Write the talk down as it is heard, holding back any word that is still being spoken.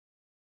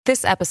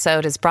This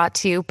episode is brought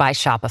to you by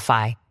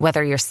Shopify.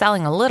 Whether you're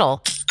selling a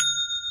little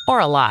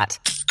or a lot,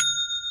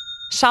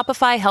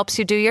 Shopify helps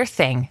you do your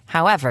thing,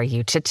 however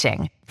you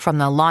cha-ching. From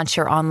the launch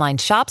your online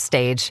shop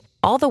stage,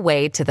 all the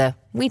way to the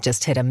we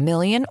just hit 1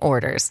 million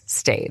orders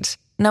stage.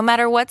 No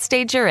matter what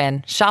stage you're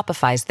in,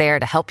 Shopify's there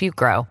to help you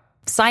grow.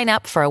 Sign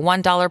up for a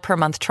 $1 per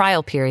month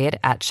trial period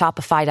at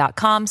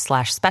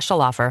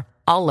shopify.com/special offer,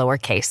 all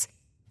lowercase.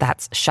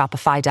 That's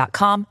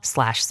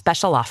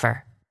shopify.com/special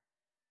offer.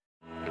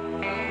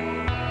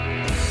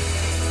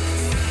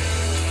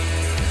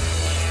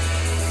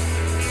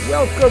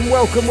 Welcome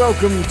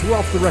to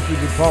Off the Record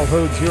with Paul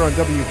Hodes here on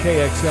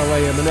WKXL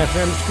AM and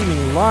FM,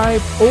 streaming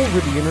live over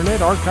the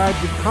internet,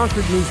 archived at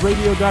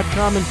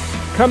ConcordNewsRadio.com, and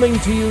coming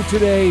to you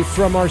today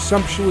from our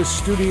sumptuous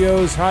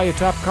studios high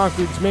atop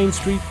Concord's Main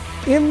Street,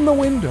 in the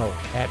window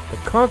at the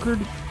Concord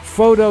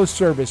Photo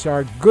Service,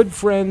 our good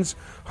friends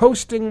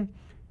hosting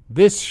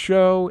this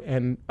show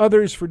and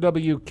others for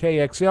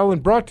WKXL,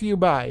 and brought to you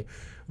by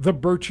The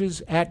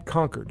Birches at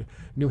Concord,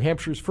 New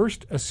Hampshire's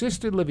first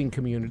assisted living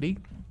community,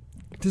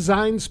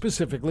 designed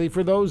specifically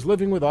for those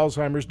living with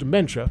Alzheimer's,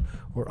 dementia,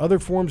 or other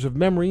forms of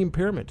memory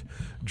impairment.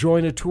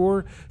 Join a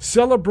tour.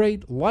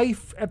 Celebrate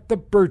life at the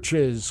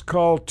Birches.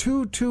 Call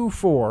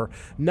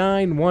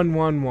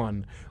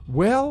 224-9111.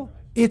 Well,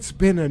 it's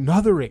been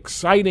another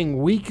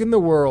exciting week in the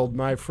world,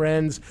 my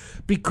friends,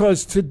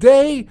 because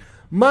today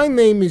my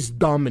name is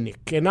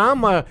Dominic, and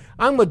I'm a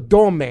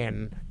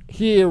doorman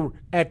here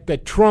at the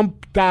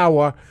Trump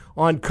Tower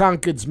on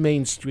Concord's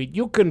Main Street.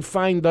 You can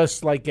find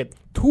us like at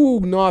 2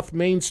 North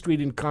Main Street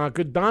in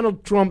Concord.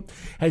 Donald Trump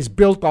has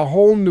built a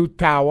whole new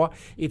tower.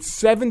 It's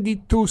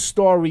 72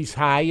 stories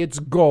high. It's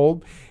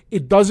gold.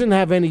 It doesn't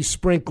have any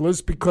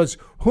sprinklers because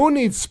who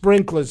needs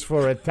sprinklers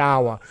for a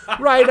tower?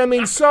 Right? I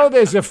mean, so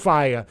there's a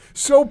fire.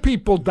 So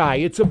people die.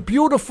 It's a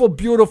beautiful,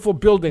 beautiful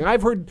building.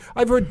 I've heard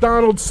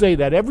Donald say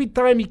that. Every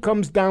time he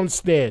comes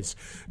downstairs,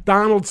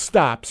 Donald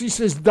stops. He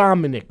says,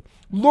 Dominic,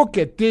 look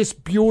at this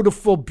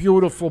beautiful,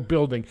 beautiful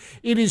building.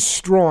 It is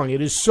strong.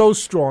 It is so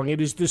strong. It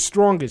is the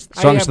strongest.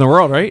 Strongest in the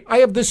world, right? I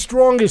have the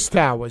strongest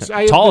towers.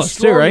 I have tallest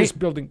the strongest too, right?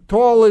 building.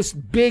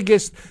 Tallest,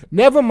 biggest.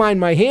 Never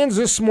mind, my hands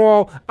are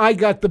small. I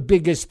got the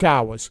biggest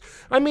towers.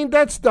 I mean,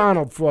 that's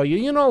Donald for you.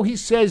 You know, he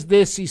says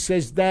this, he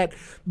says that.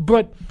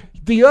 But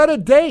the other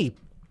day,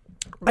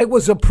 I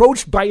was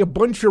approached by a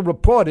bunch of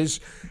reporters,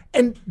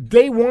 and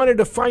they wanted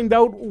to find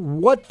out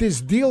what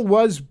this deal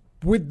was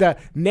with the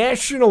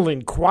National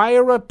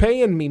Enquirer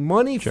paying me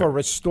money for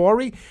a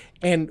story,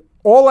 and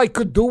all I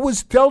could do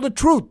was tell the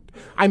truth.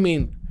 I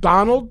mean,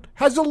 Donald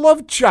has a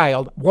love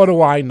child. What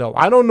do I know?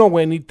 I don't know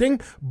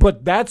anything,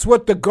 but that's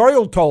what the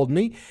girl told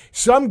me.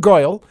 Some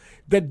girl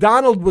that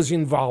Donald was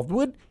involved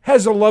with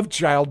has a love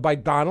child by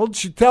Donald.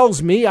 She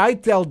tells me, I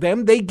tell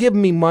them, they give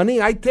me money,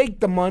 I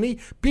take the money,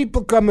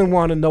 people come and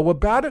want to know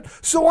about it,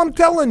 so I'm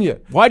telling you.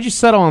 Why'd you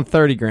settle on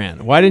 30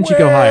 grand? Why didn't you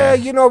go higher?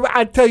 You know,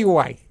 I tell you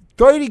why.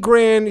 30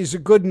 grand is a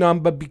good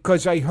number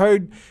because I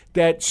heard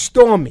that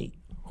Stormy,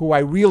 who I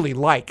really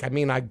like. I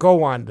mean, I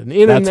go on the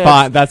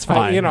internet. That's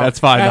fine. That's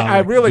fine.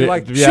 I really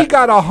like. She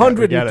got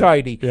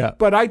 130. Yeah.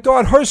 But I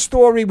thought her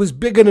story was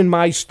bigger than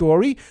my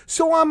story,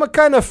 so I'm a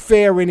kind of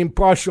fair and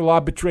impartial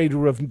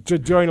arbitrator of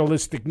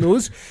journalistic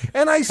news.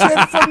 And I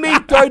said, for me,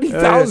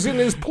 30,000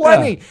 is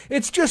plenty. Yeah.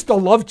 It's just a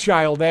love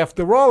child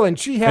after all. And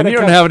she had. And you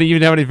don't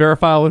even have any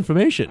verifiable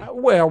information.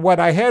 Well, what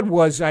I had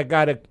was I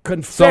got a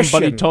confession.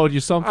 Somebody told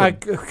you something. A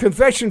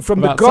confession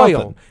from about the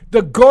girl. Something.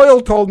 The girl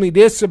told me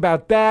this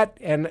about that,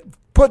 and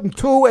putting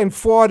 2 and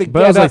 4 together.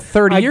 But that was like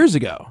 30 years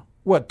ago.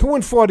 What, 2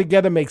 and 4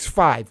 together makes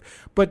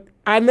 5. But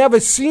I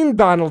never seen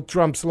Donald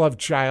Trump's love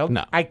child.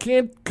 No. I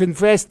can't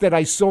confess that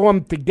I saw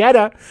them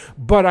together,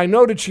 but I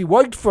know that she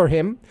worked for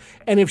him.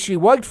 And if she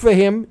worked for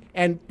him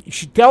and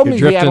she told me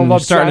he had a love child. You're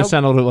starting to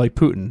sound a little like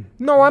Putin.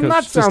 No, I'm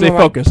not sounding stay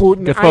like focused.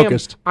 Putin. Get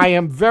focused. I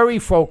am very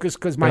focused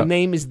because my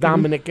name is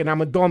Dominic and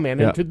I'm a doorman.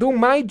 Yeah. And to do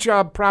my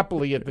job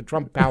properly at the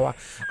Trump Tower,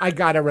 I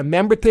got to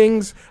remember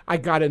things. I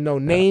got to know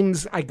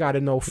names. I got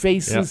to know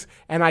faces.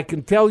 And I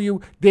can tell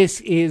you this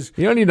is...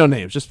 You don't need no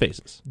names, just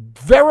faces.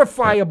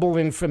 Verifiable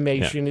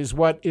information is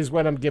what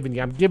I'm giving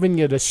you. I'm giving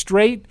you the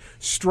straight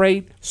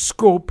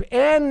scoop.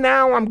 And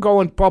now I'm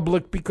going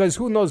public because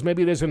who knows,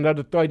 maybe there's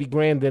another 30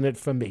 grand in it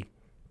for me.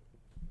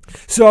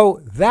 So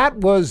that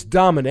was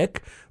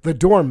Dominic, the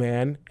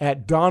doorman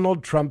at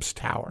Donald Trump's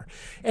tower.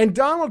 And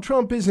Donald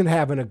Trump isn't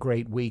having a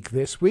great week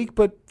this week,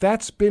 but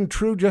that's been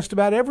true just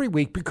about every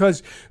week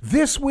because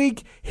this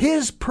week,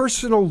 his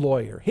personal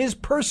lawyer, his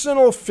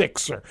personal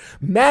fixer,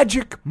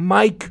 Magic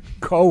Mike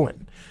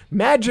Cohen.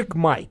 Magic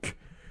Mike,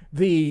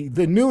 the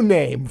new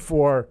name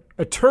for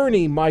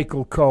attorney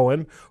Michael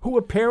Cohen, who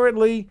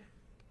apparently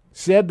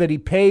said that he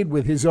paid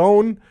with his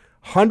own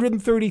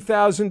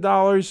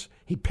 $130,000.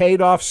 He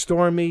paid off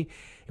Stormy.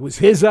 It was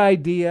his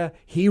idea.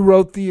 He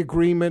wrote the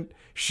agreement.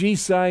 She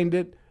signed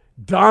it.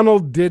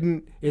 Donald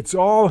didn't. It's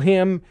all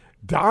him.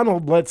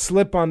 Donald let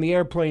slip on the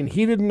airplane.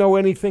 He didn't know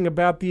anything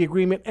about the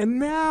agreement. And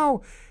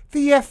now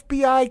the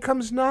FBI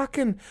comes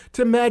knocking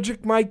to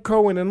Magic Mike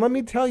Cohen. And let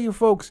me tell you,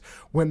 folks,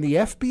 when the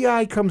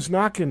FBI comes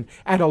knocking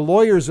at a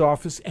lawyer's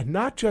office, and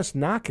not just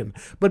knocking,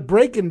 but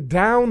breaking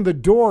down the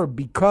door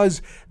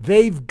because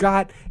they've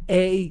got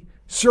a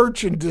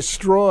search and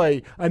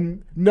destroy, a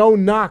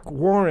no-knock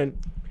warrant,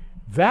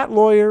 that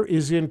lawyer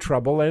is in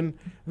trouble. And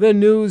the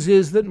news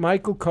is that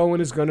Michael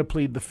Cohen is going to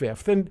plead the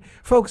fifth. And,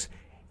 folks,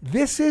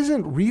 this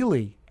isn't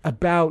really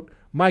about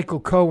Michael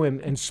Cohen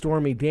and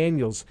Stormy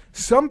Daniels.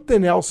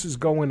 Something else is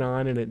going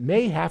on, and it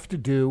may have to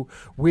do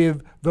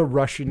with the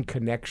Russian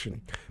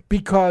connection.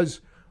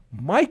 Because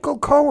Michael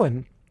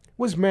Cohen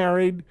was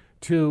married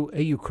to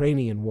a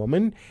Ukrainian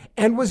woman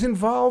and was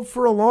involved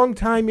for a long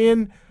time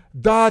in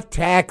the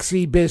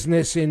taxi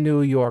business in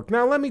New York.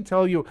 Now, let me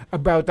tell you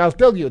I'll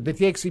tell you the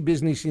taxi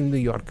business in New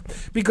York.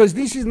 Because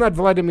this is not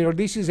Vladimir,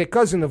 this is a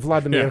cousin of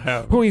Vladimir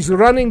who is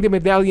running the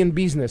medallion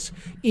business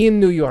in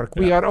New York.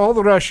 We are all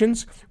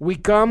Russians. We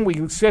come,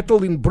 we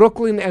settle in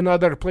Brooklyn and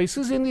other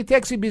places, and the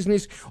taxi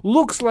business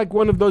looks like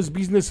one of those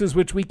businesses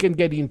which we can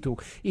get into.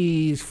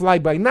 Is fly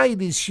by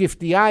night, is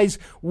shifty eyes.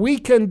 We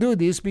can do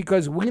this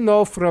because we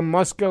know from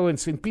Moscow and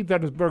St.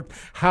 Petersburg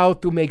how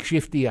to make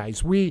shifty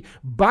eyes. We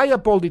buy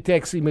up all the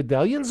taxi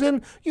medallions,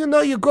 and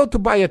you go to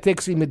buy a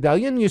taxi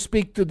medallion, you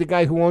speak to the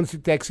guy who owns the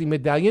taxi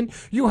medallion,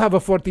 you have a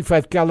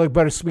 45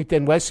 caliber Smith &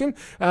 Wesson,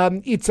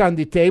 it's on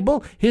the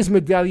table, his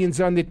medallion's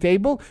on the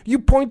table, you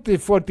point the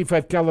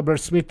 45 caliber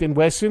Smith &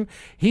 Wesson,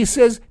 he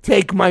says,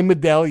 take my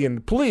medallion,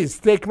 please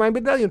take my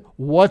medallion.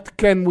 What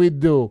can we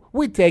do?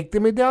 We take the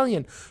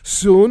medallion.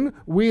 Soon,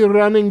 we're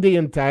running the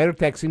entire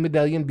taxi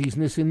medallion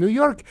business in New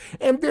York,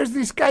 and there's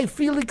this guy,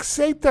 Felix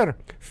Sater,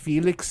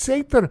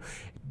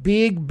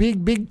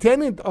 big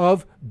tenant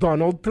of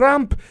Donald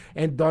Trump.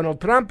 And Donald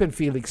Trump and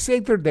Felix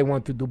Sater, they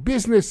want to do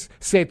business.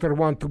 Sater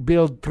want to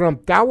build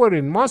Trump Tower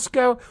in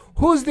Moscow.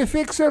 Who's the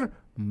fixer?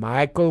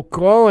 Michael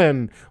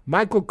Cohen.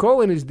 Michael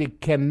Cohen is the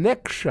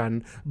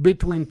connection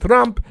between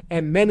Trump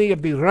and many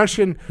of the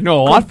Russian a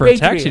lot for a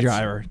taxi compatriots.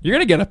 driver. You're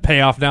going to get a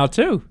payoff now,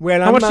 too.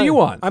 Well, How much do you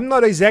want? I'm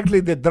not exactly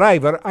the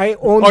driver. I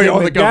own you the own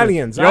the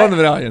medallions. company. You own the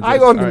medallions. I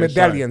own the All right,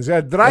 medallions.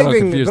 sorry.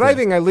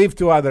 Driving, I leave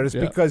to others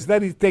because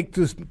that would take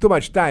too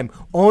much time.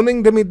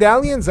 Owning the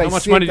medallions, How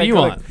much money do you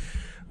want?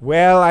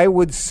 Well, I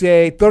would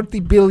say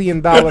 $30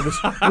 billion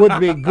would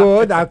be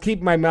good. I'll keep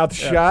my mouth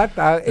shut.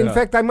 In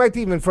fact, I might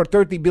even, for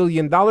 $30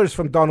 billion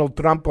from Donald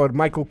Trump or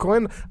Michael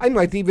Cohen, I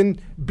might even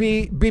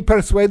be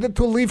persuaded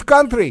to leave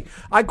country.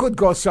 I could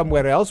go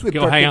somewhere else with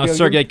Go hang out with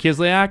Sergei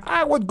Kislyak?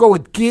 I would go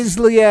with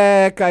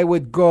Kislyak. I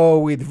would go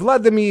with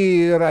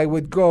Vladimir. I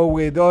would go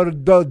with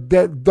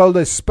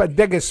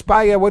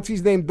Degespaya. What's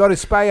his name?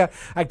 Dorispaya.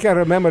 I can't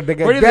remember. Where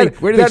do you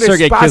think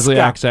Sergei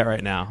Kislyak at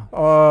right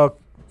now?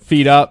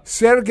 Feet up.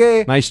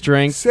 Sergey. Nice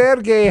drink.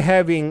 Sergey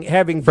having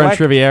French black,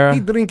 Riviera. He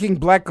drinking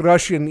Black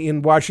Russian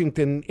in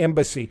Washington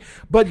Embassy.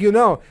 But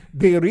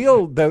the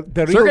real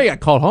Sergey got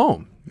called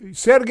home.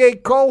 Sergey,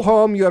 call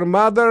home. Your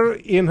mother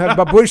in her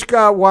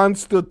babushka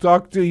wants to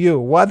talk to you.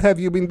 What have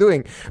you been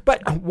doing?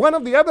 But one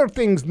of the other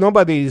things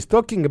nobody is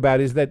talking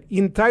about is that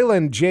in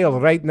Thailand jail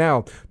right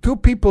now, two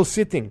people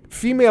sitting,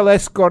 female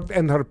escort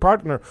and her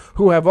partner,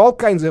 who have all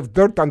kinds of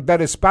dirt on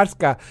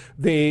Deripaska,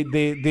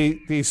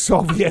 the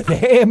Soviet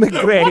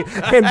emigre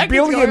and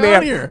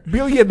billionaire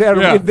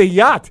with the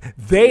yacht.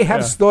 They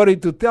have story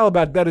to tell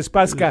about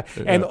Deripaska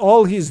and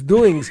all his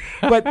doings.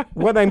 But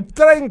what I'm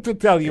trying to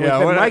tell you is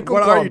that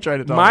are you trying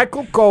to tell me?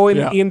 Michael Cohen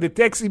in the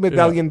taxi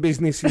medallion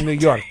business in New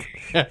York.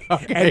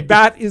 And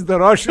that is the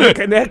Russian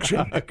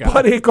connection.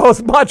 But it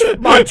goes much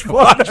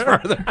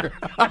further.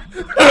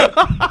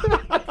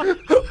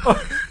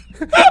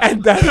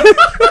 And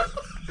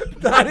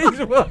that is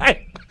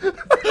why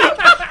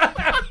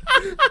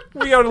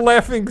we are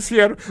laughing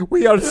here.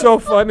 We are so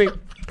funny.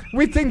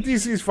 We think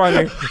this is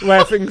funny.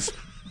 Laughings.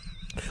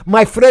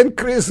 My friend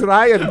Chris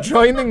Ryan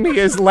joining me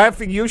is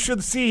laughing. You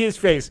should see his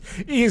face.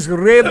 He's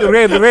red,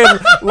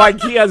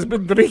 like he has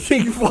been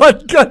drinking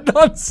vodka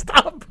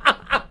nonstop.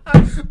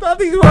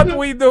 That is what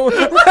we do.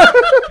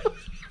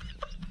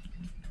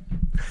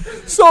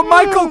 So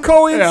Michael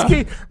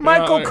Kowinski,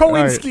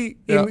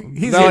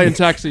 he's in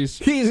taxis.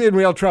 He's in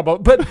real trouble.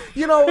 But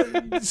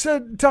so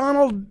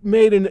Donald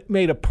made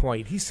a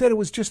point. He said it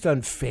was just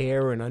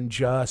unfair and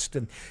unjust,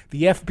 and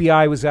the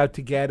FBI was out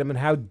to get him, and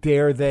how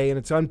dare they? And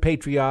it's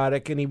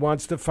unpatriotic. And he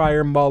wants to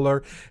fire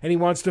Mueller, and he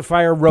wants to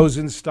fire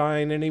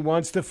Rosenstein, and he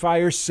wants to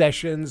fire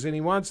Sessions, and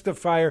he wants to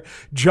fire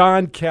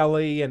John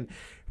Kelly, and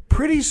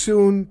pretty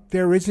soon,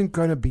 there isn't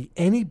going to be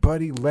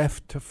anybody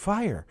left to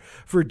fire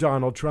for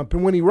Donald Trump.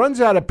 And when he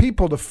runs out of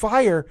people to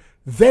fire,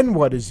 then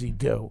what does he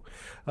do?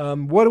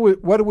 What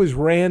do his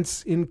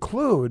rants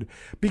include?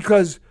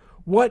 Because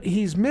what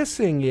he's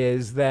missing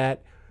is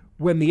that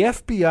when the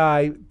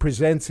FBI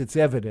presents its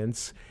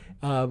evidence,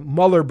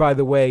 Mueller, by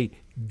the way,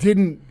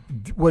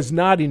 was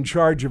not in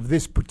charge of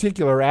this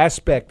particular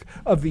aspect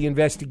of the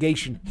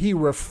investigation. He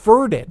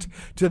referred it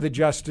to the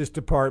Justice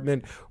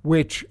Department,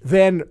 which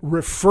then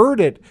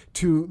referred it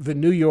to the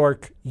New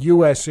York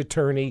U.S.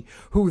 attorney,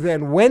 who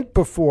then went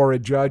before a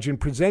judge and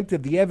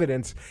presented the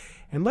evidence.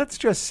 And let's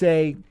just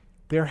say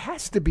there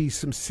has to be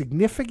some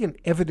significant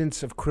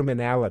evidence of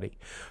criminality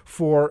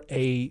for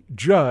a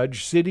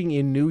judge sitting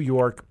in New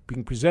York,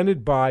 being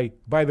presented by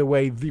the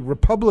way, the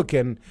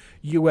Republican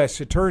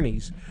U.S.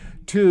 attorneys,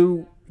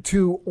 to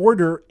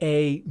order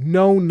a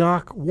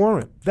no-knock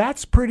warrant.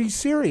 That's pretty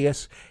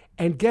serious.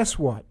 And guess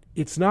what?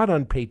 It's not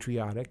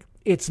unpatriotic.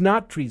 It's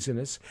not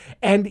treasonous.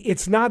 And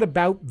it's not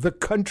about the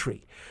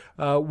country.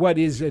 What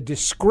is a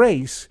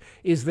disgrace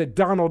is that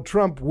Donald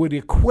Trump would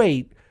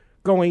equate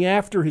going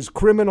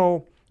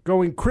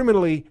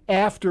criminally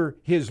after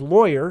his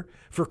lawyer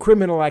for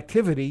criminal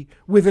activity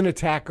with an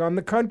attack on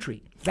the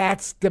country.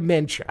 That's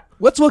dementia.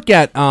 Let's look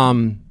at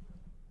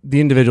the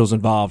individuals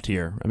involved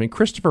here. I mean,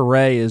 Christopher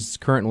Wray is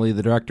currently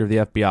the director of the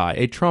FBI,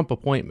 a Trump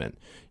appointment.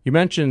 You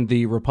mentioned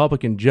the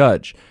Republican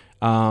judge,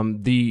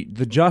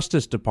 the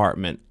Justice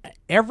Department.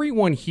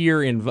 Everyone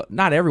here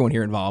not everyone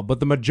here involved, but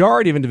the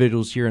majority of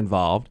individuals here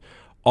involved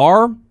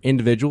are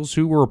individuals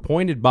who were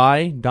appointed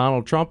by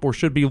Donald Trump or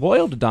should be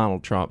loyal to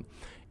Donald Trump,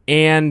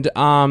 and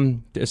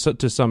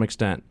to some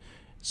extent.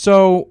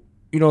 So,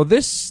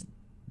 this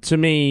to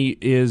me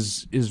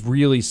is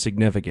really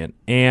significant.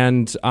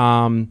 And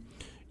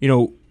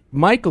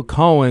Michael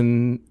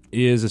Cohen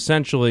is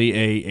essentially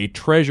a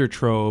treasure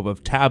trove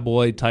of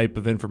tabloid type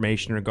of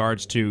information in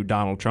regards to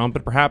Donald Trump,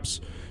 and perhaps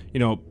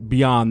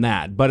beyond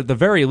that. But at the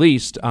very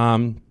least,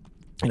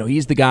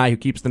 he's the guy who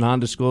keeps the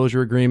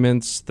non-disclosure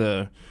agreements,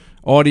 the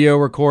audio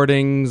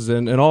recordings,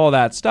 and all of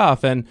that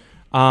stuff. And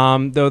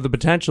though the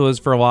potential is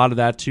for a lot of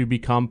that to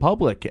become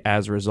public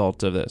as a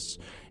result of this.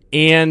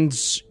 And,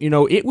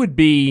 it would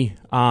be,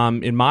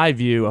 in my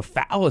view, a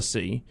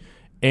fallacy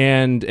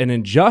and an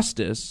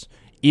injustice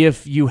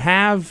if you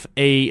have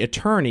a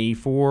attorney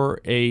for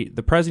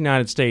the President of the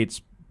United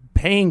States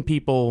paying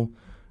people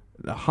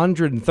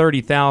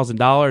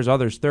 $130,000,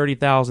 others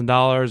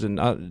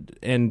 $30,000,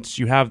 and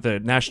you have the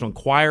National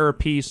Enquirer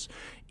piece,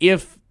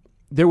 if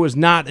there was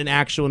not an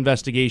actual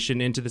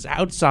investigation into this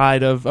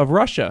outside of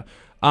Russia.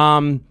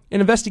 An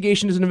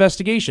investigation is an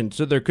investigation,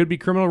 so there could be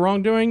criminal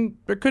wrongdoing,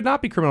 there could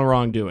not be criminal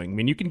wrongdoing. I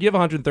mean, you can give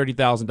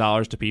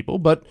 $130,000 to people,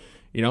 but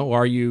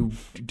are you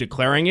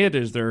declaring it?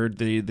 Is there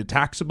the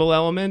taxable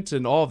element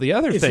and all the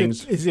other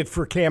things? Is it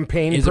for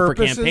campaign purposes? Is it for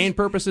campaign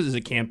purposes? Is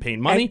it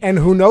campaign money? And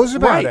who knows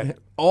about it?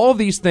 All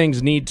these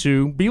things need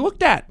to be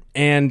looked at.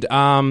 And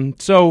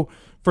so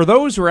for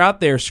those who are out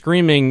there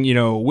screaming,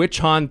 witch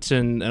hunt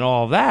and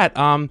all of that,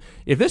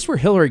 if this were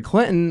Hillary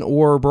Clinton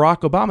or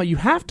Barack Obama, you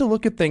have to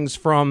look at things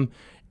from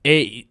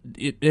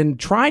and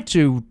try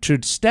to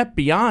step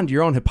beyond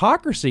your own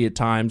hypocrisy at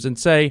times and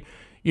say,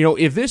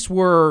 if this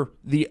were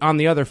on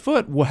the other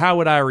foot, well, how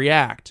would I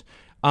react?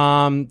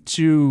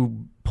 To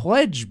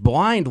pledge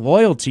blind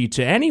loyalty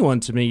to anyone,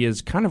 to me,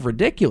 is kind of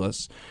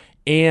ridiculous.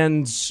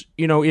 And,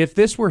 if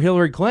this were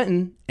Hillary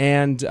Clinton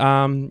and,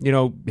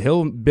 Bill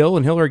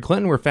and Hillary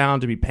Clinton were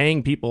found to be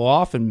paying people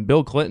off, and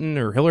Bill Clinton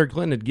or Hillary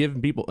Clinton had given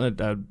people,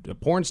 a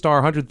porn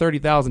star,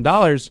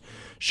 $130,000,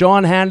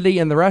 Sean Hannity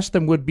and the rest of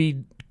them would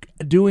be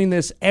doing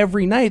this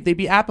every night. They'd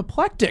be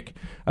apoplectic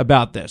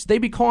about this. They'd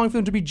be calling for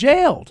them to be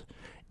jailed.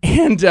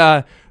 And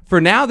for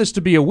now, this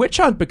to be a witch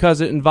hunt because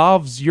it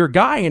involves your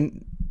guy,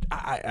 and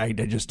I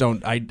just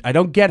don't. I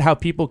don't get how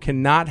people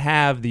cannot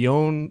have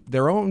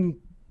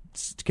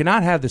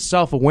cannot have the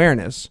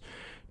self-awareness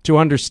to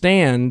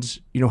understand,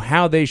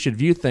 how they should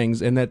view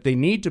things, and that they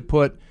need to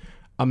put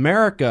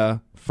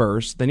America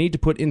first. They need to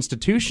put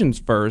institutions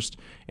first,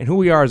 and who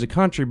we are as a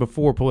country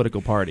before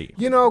political party.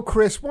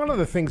 Chris, one of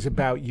the things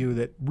about you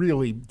that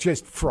really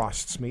just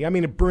frosts me,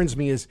 it burns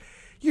me, is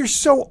you're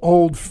so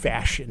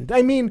old-fashioned.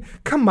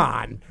 Come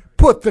on.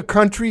 Put the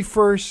country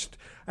first.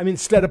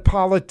 Instead of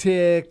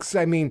politics.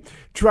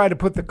 Try to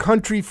put the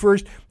country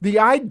first. The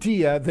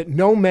idea that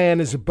no man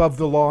is above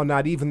the law,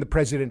 not even the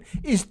president,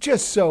 is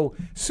just so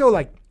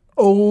like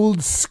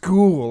old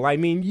school.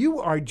 You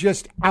are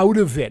just out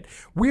of it.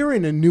 We're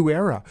in a new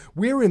era.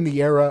 We're in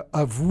the era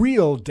of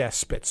real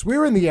despots.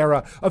 We're in the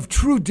era of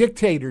true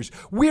dictators.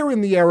 We're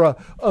in the era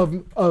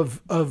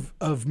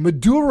of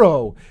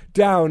Maduro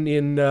down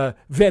in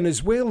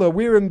Venezuela.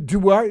 We're in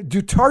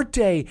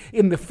Duterte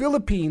in the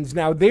Philippines.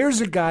 Now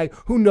there's a guy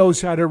who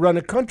knows how to run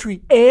a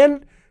country.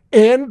 And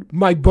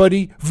my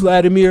buddy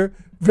Vladimir,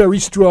 very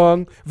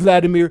strong.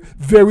 Vladimir,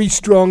 very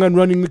strong on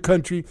running the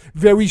country.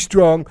 Very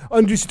strong.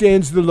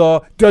 Understands the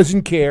law.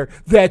 Doesn't care.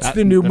 That's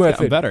the new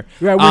method. Better.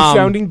 Yeah, we're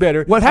sounding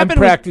better. What happened?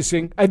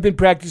 I've been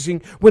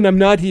practicing. When I'm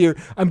not here,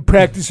 I'm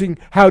practicing.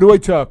 How do I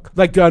talk?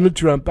 Like Donald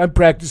Trump. I'm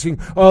practicing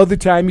all the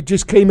time. It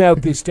just came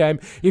out this time.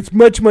 It's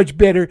much, much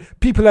better.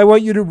 People, I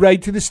want you to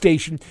write to the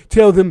station.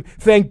 Tell them,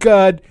 thank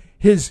God,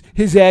 his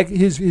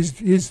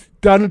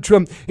Donald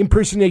Trump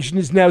impersonation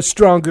is now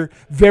stronger,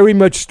 very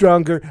much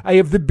stronger. I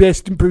have the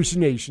best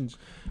impersonations.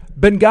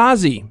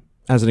 Benghazi,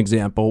 as an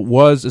example,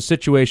 was a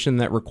situation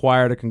that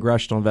required a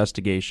congressional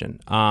investigation.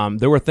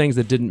 There were things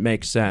that didn't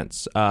make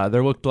sense.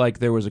 There looked like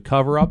there was a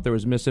cover-up, there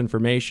was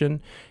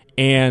misinformation,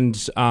 And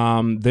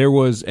there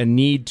was a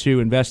need to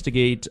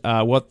investigate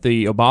what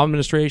the Obama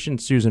administration,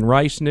 Susan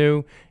Rice,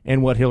 knew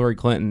and what Hillary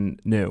Clinton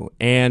knew.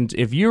 And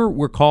if you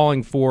were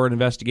calling for an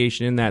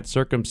investigation in that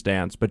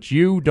circumstance, but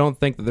you don't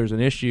think that there's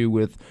an issue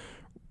with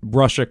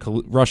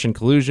Russian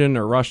collusion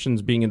or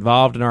Russians being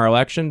involved in our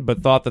election,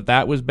 but thought that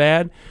that was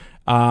bad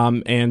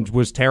and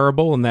was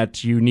terrible, and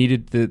that you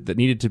needed that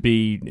needed to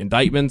be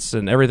indictments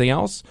and everything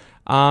else,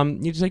 you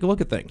need to take a look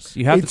at things.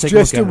 You have to take a look at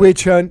it. It's just a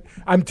witch hunt.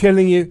 I'm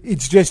telling you,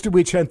 it's just a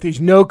witch hunt. There's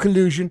no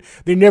collusion.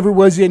 There never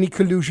was any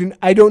collusion.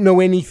 I don't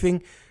know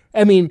anything.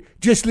 I mean,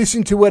 just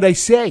listen to what I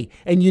say.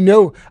 And you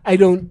know, I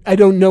don't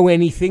know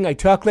anything. I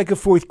talk like a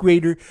fourth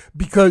grader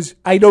because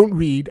I don't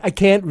read. I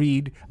can't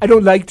read. I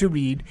don't like to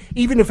read.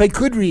 Even if I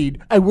could read,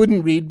 I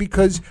wouldn't read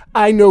because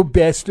I know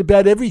best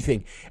about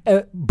everything.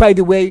 By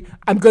the way,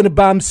 I'm going to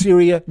bomb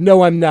Syria.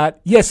 No, I'm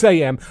not. Yes, I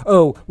am.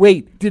 Oh,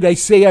 wait, did I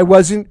say I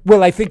wasn't?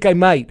 Well, I think I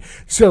might.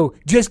 So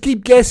just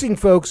keep guessing,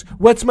 folks.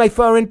 What's my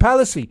foreign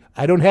policy?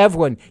 I don't have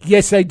one.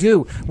 Yes, I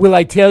do. Will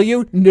I tell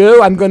you?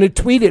 No, I'm going to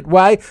tweet it.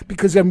 Why?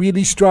 Because I'm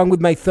really strong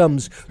with my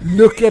thumbs.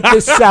 Look at the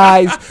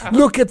size.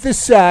 Look at the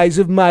size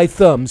of my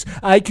thumbs.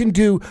 I can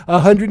do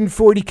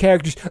 140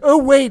 characters. Oh,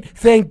 wait,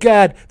 thank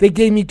God. They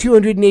gave me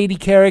 280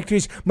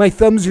 characters. My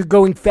thumbs are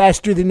going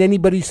faster than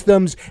anybody's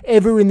thumbs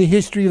ever in the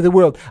history of the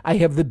world. I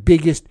have the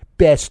biggest,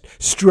 best,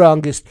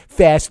 strongest,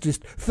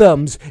 fastest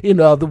thumbs in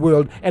all the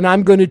world, and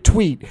I'm going to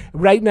tweet.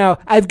 Right now,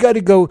 I've got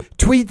to go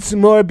tweet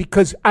some more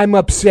because I'm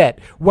upset.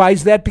 Why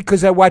is that?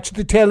 Because I watched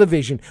the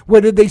television.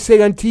 What did they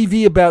say on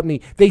TV about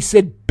me? They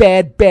said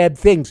bad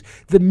things.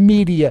 The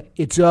media.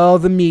 It's all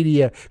the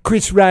media.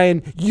 Chris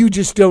Ryan, you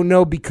just don't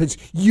know because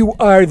you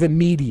are the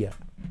media.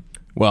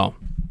 Well,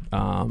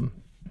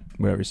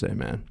 whatever you say,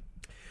 man.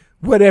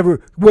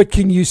 Whatever. What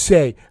can you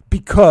say?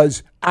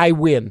 Because I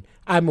win.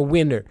 I'm a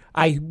winner.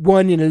 I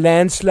won in a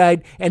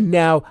landslide, and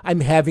now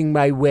I'm having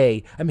my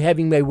way. I'm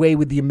having my way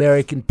with the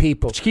American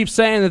people. But you keep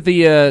saying that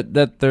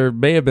that there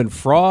may have been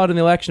fraud in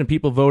the election and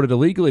people voted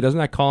illegally. Doesn't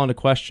that call into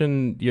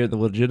question the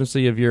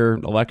legitimacy of your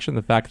election,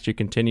 the fact that you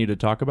continue to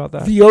talk about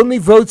that? The only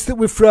votes that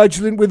were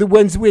fraudulent were the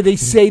ones where they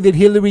say that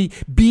Hillary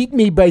beat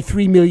me by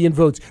 3 million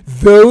votes.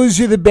 Those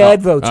are the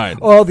bad votes. All right.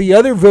 All the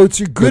other votes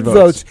are good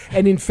votes.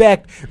 And in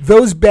fact,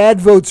 those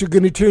bad votes are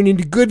going to turn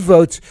into good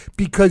votes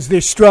because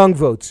they're strong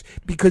votes.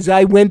 Because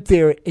I went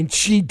there and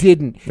she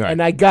didn't. Right.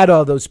 And I got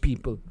all those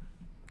people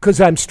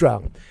because I'm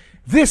strong.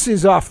 This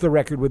is Off the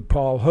Record with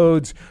Paul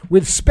Hodes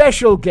with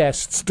special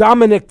guests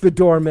Dominic the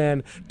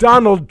Doorman,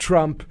 Donald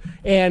Trump,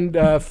 and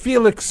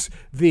Felix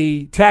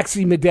the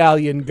taxi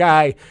medallion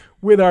guy,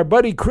 with our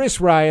buddy Chris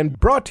Ryan,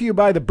 brought to you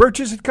by the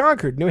Birches at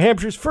Concord, New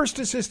Hampshire's first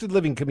assisted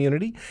living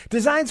community,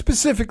 designed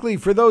specifically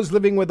for those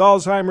living with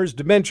Alzheimer's,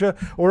 dementia,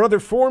 or other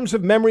forms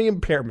of memory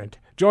impairment.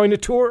 Join a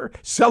tour,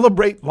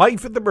 celebrate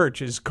life at the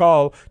Birches.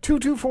 Call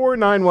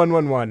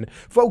 224-9111.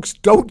 Folks,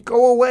 don't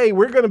go away.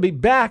 We're going to be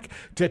back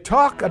to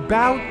talk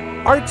about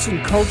arts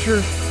and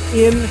culture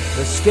in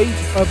the state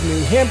of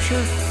New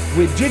Hampshire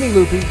with Ginny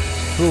Lupe,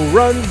 who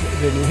runs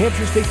the New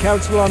Hampshire State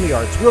Council on the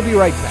Arts. We'll be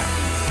right back.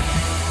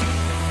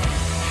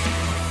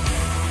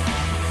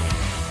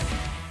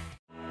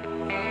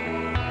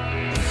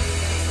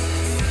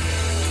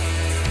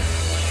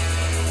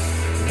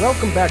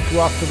 Welcome back to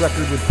Off the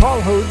Record with Paul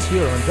Hodes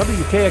here on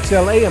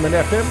WKXL AM and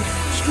FM,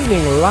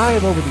 streaming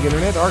live over the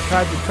internet,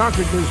 archived at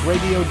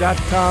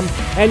ConcordNewsRadio.com,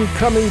 and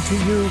coming to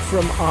you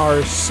from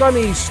our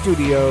sunny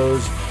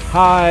studios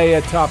high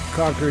atop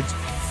Concord's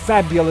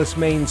fabulous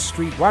Main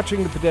Street,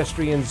 watching the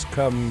pedestrians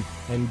come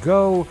and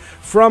go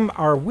from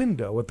our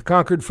window at the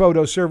Concord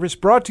Photo Service,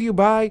 brought to you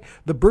by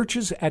the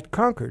Birches at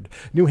Concord,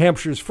 New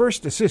Hampshire's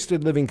first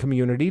assisted living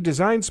community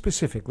designed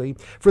specifically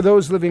for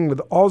those living with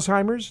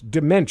Alzheimer's,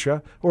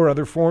 dementia, or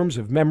other forms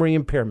of memory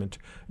impairment.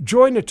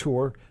 Join a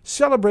tour,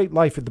 celebrate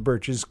life at the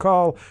Birches.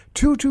 Call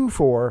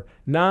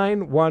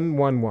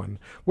 224-9111.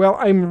 Well,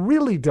 I'm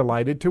really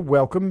delighted to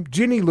welcome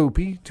Ginny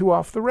Lupe to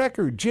Off the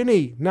Record.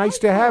 Ginny, nice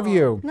to have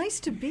you. Nice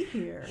to be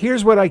here.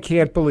 Here's what I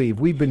can't believe.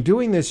 We've been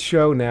doing this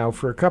show now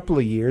for a couple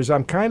of years.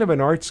 I'm kind of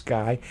an arts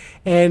guy,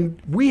 and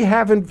we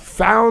haven't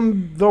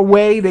found the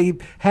way to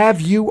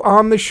have you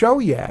on the show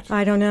yet.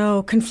 I don't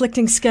know.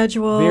 Conflicting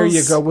schedules. There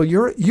you go. Well,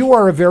 you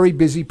are a very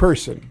busy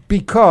person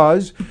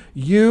because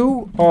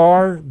you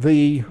are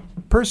the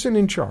person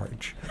in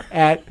charge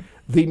at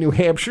the New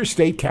Hampshire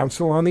State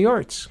Council on the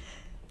Arts.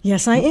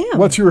 Yes, I am.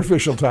 What's your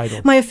official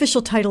title? My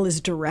official title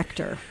is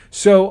director.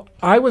 So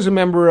I was a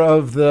member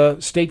of the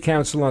State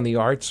Council on the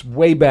Arts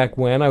way back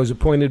when. I was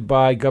appointed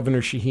by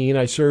Governor Shaheen.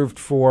 I served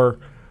for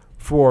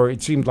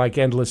it seemed like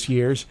endless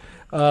years.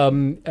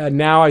 And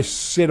now I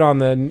sit on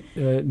the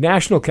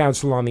National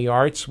Council on the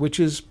Arts, which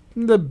is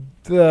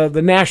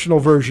the national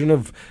version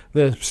of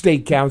the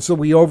State Council.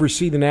 We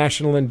oversee the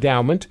National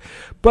Endowment.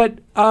 But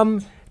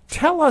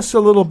tell us a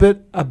little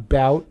bit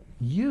about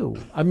you.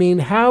 I mean,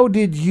 how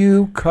did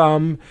you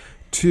come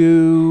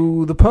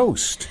to the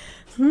post?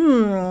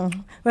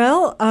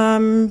 Well,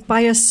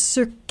 by a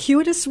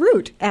circuitous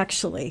route,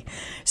 actually.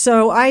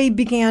 So I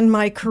began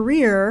my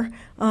career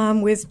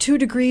with 2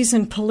 degrees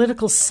in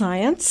political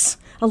science,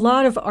 a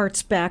lot of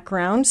arts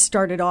background.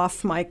 Started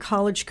off my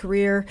college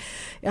career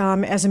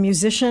as a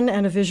musician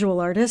and a visual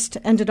artist.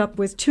 Ended up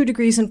with 2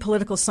 degrees in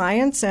political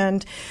science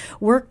and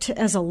worked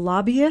as a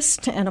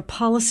lobbyist and a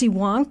policy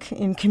wonk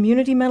in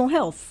community mental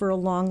health for a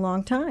long,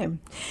 long time.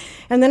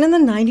 And then in the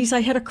 90s,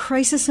 I had a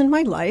crisis in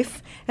my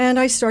life, and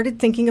I started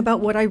thinking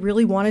about what I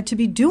really wanted to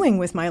be doing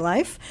with my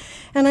life.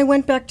 And I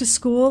went back to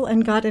school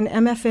and got an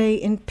MFA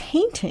in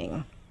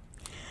painting.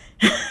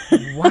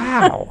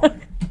 Wow.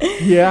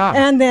 Yeah.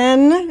 And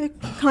then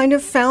kind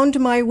of found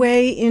my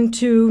way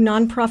into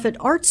nonprofit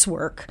arts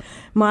work.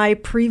 My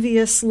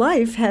previous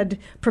life had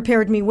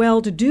prepared me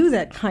well to do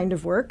that kind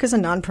of work, because a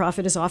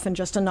nonprofit is often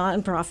just a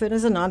nonprofit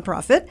as a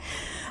nonprofit.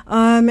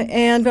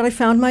 But I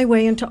found my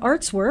way into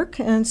arts work.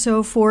 And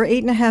so for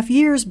 8.5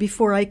 years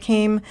before I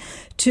came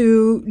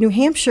to New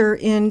Hampshire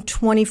in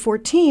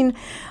 2014,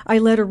 I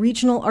led a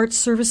regional arts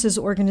services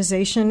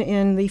organization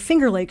in the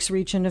Finger Lakes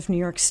region of New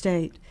York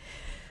State.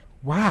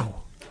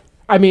 Wow.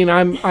 I mean,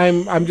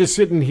 I'm just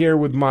sitting here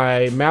with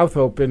my mouth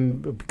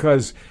open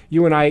because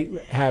you and I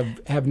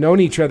have known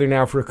each other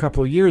now for a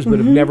couple of years, but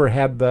have never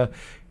had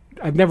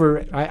I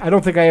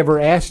don't think I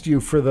ever asked you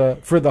for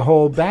the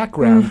whole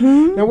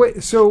background. Now,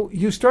 wait, so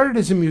you started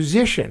as a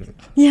musician.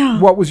 Yeah.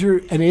 What was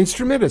an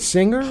instrument, a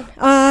singer?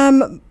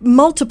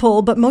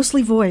 Multiple, but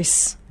mostly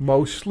voice.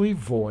 Mostly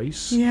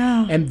voice.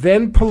 Yeah. And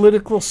then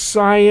political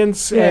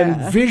science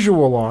and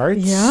visual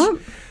arts. Yeah.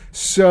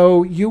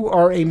 So you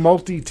are a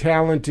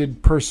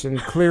multi-talented person,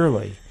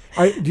 clearly.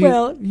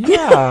 Well,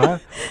 yeah,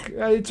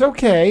 it's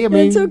okay. I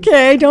mean, it's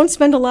okay. I don't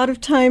spend a lot of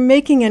time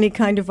making any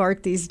kind of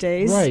art these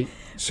days. Right.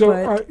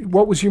 So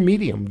what was your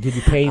medium? Did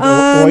you paint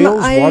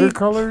oils,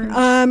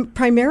 watercolors?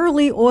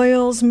 Primarily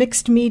oils,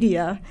 mixed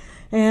media,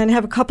 and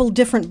have a couple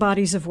different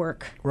bodies of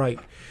work. Right.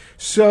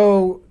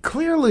 So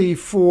clearly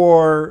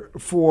for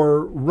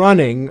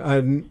running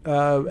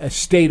a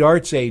state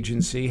arts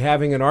agency,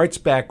 having an arts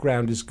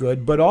background is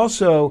good, but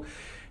also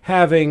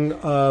having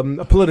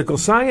a political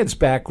science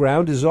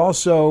background is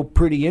also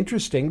pretty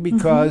interesting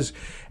because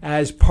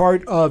as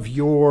part of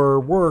your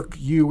work,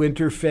 you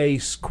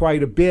interface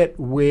quite a bit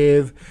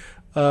with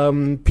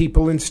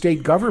people in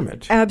state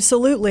government.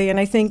 Absolutely. And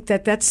I think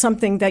that that's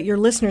something that your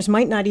listeners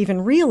might not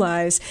even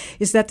realize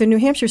is that the New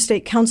Hampshire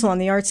State Council on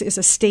the Arts is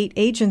a state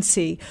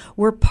agency.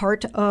 We're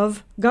part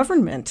of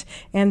government,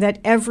 and that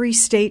every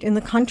state in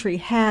the country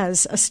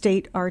has a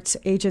state arts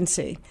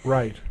agency.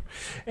 Right.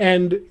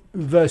 And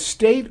the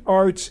state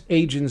arts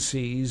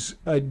agencies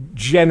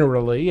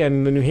generally,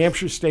 and the New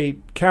Hampshire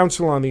State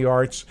Council on the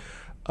Arts,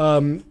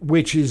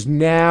 which is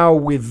now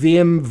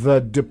within the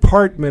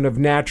Department of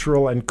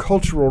Natural and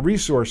Cultural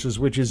Resources,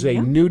 which is a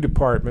new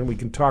department, we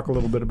can talk a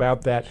little bit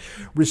about that,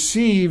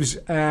 receives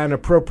an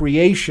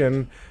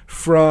appropriation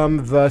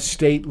from the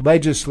state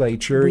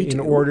legislature in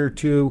order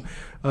to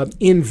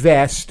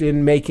invest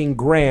in making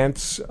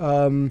grants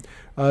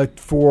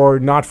for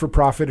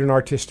not-for-profit and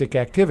artistic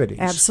activities.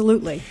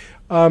 Absolutely.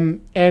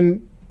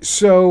 And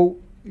so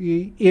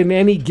in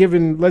any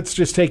given, let's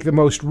just take the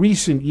most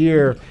recent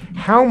year,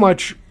 how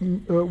much,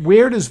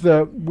 where does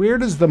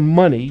the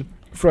money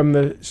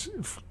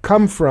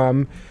come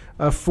from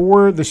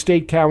for the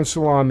State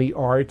Council on the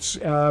Arts,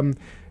 and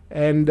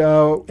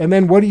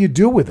then what do you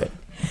do with it?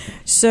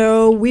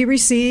 So we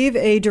receive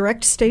a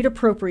direct state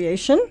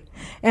appropriation,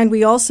 and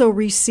we also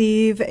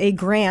receive a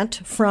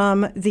grant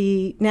from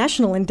the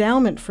National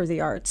Endowment for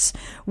the Arts.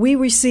 We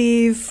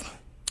receive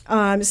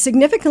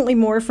significantly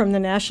more from the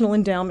National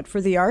Endowment for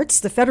the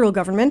Arts, the federal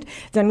government,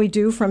 than we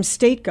do from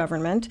state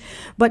government.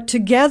 But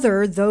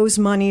together, those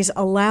monies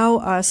allow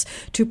us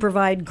to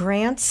provide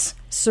grants,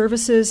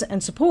 services,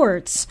 and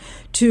supports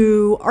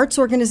to arts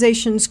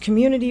organizations,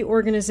 community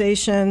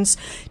organizations,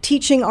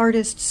 teaching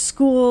artists,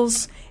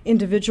 schools,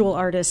 individual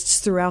artists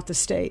throughout the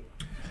state.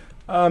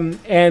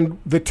 And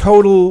the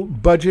total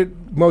budget,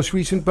 most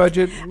recent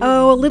budget?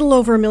 Oh, a little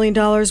over $1 million,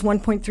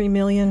 $1.3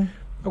 million.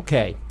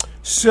 Okay.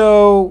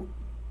 So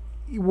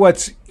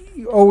what's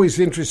always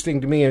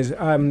interesting to me is,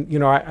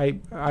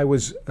 I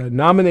was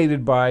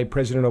nominated by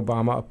President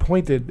Obama,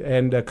 appointed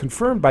and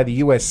confirmed by the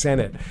U.S.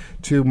 Senate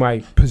to my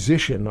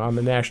position on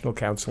the National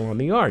Council on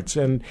the Arts.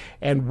 And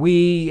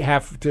we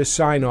have to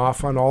sign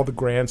off on all the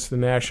grants the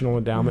National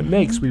Endowment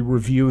makes. We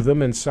review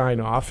them and sign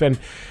off. And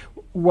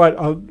what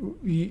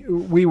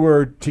we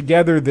were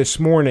together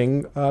this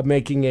morning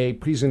making a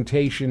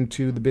presentation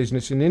to the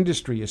Business and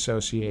Industry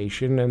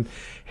Association and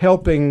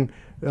helping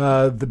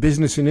the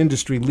business and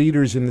industry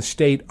leaders in the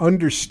state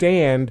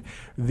understand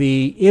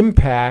the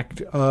impact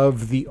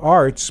of the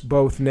arts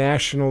both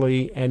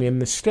nationally and in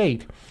the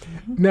state.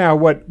 Now,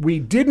 what we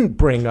didn't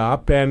bring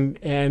up and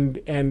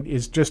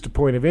is just a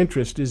point of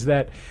interest is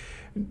that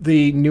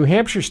the New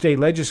Hampshire State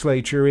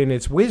Legislature, in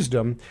its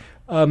wisdom,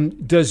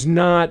 doesn't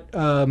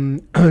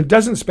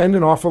spend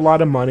an awful lot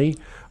of money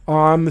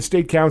on the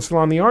State Council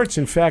on the Arts.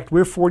 In fact,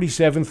 we're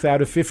 47th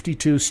out of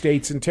 52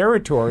 states and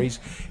territories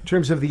in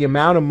terms of the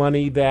amount of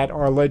money that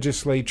our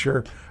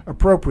legislature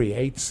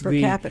appropriates. Per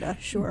capita,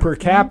 sure. Per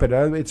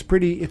capita, it's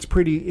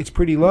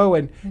pretty low,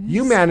 and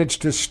you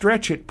managed to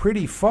stretch it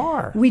pretty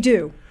far. We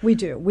do.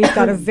 We've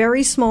got a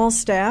very small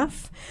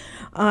staff.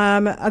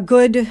 A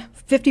good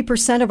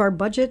 50% of our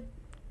budget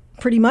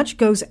pretty much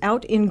goes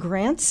out in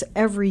grants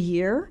every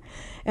year.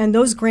 And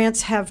those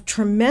grants have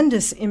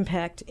tremendous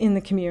impact in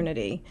the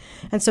community.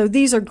 And so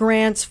these are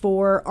grants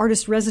for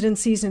artist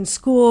residencies in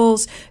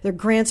schools. They're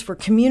grants for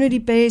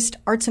community-based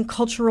arts and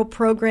cultural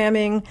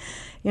programming,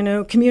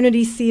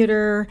 community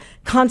theater,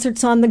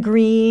 concerts on the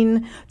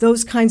green,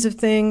 those kinds of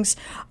things,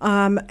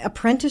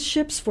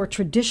 apprenticeships for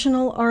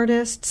traditional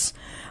artists,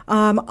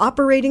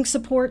 operating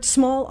support,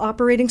 small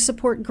operating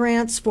support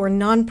grants for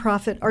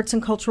nonprofit arts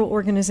and cultural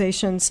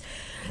organizations.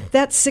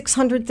 That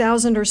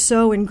 $600,000 or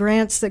so in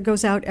grants that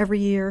goes out every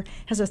year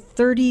has a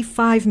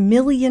 $35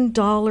 million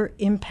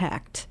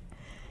impact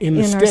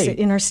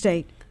in our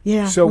state.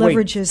 Yeah, so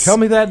leverages. Wait, tell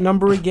me that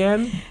number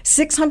again.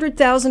 $600,000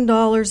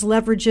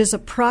 leverages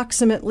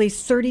approximately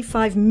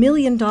 $35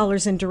 million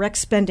in direct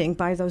spending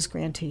by those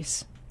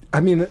grantees. I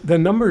mean, the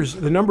numbers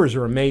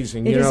are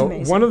amazing. It is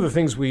amazing. One of the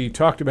things we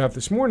talked about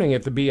this morning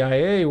at the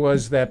BIA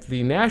was that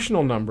the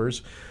national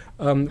numbers,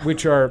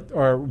 which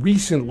are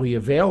recently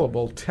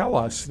available, tell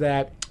us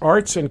that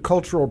arts and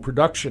cultural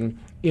production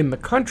in the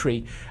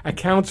country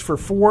accounts for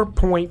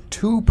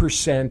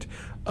 4.2%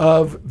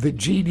 of the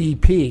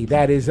GDP,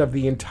 that is, of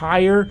the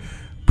entire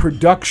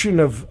production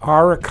of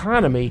our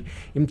economy.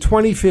 In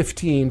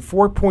 2015,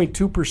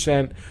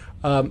 4.2%,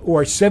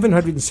 or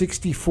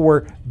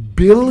 $764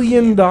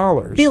 billion.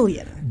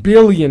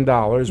 Billion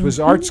dollars was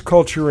arts,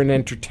 culture, and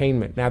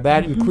entertainment. Now,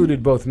 that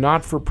included both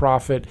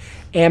not-for-profit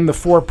and the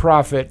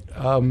for-profit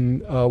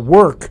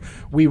work.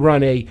 We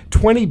run a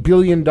 $20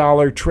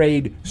 billion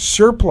trade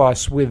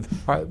surplus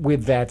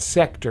with that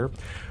sector.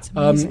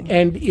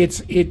 And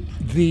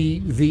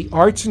the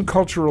arts and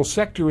cultural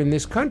sector in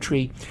this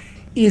country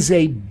is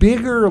a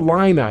bigger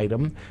line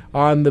item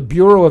on the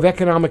Bureau of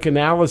Economic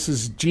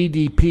Analysis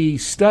GDP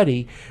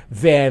study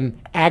than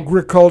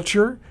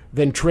agriculture,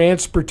 than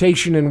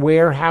transportation and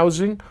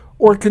warehousing,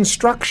 or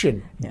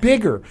construction. Yeah.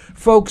 Bigger.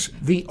 Folks,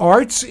 the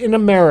arts in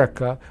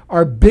America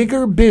are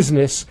bigger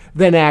business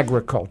than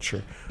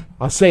agriculture.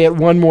 I'll say it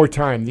one more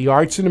time. The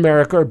arts in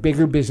America are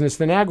bigger business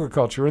than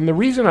agriculture. And the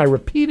reason I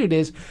repeat it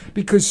is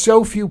because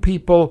so few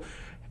people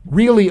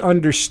really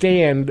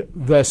understand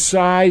the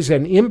size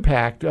and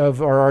impact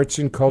of our arts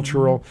and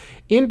cultural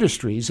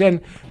industries.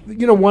 And,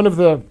 one of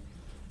the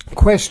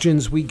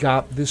questions we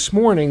got this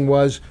morning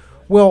was,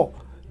 well,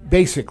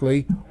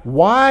 basically,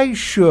 why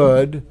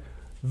should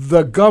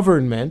the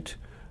government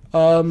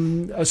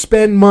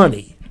spend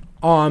money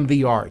on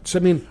the arts? I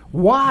mean,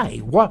 why?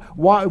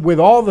 Why, with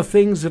all the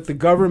things that the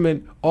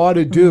government ought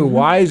to do,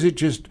 why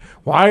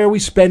are we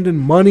spending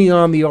money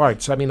on the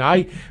arts? I mean,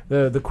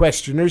 the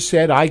questioner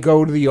said, I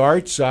go to the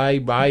arts, I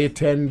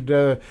attend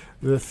the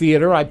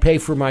theater, I pay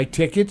for my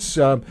tickets.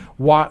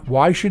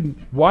 Why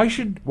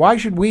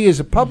should we as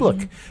a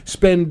public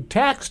spend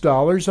tax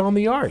dollars on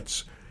the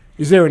arts?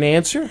 Is there an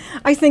answer?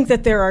 I think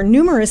that there are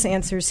numerous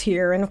answers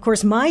here. And of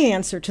course, my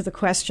answer to the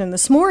question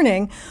this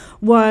morning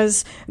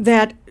was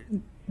that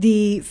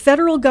the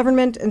federal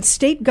government and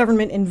state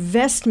government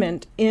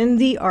investment in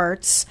the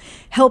arts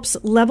helps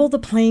level the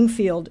playing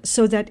field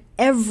so that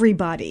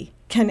everybody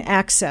can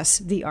access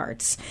the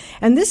arts.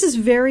 And this is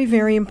very,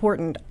 very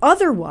important.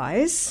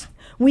 Otherwise,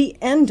 we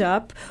end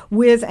up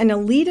with an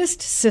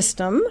elitist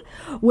system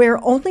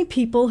where only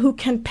people who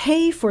can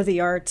pay for the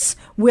arts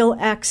will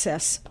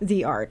access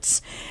the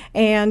arts.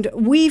 And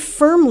we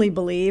firmly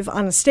believe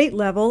on a state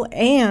level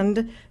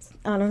and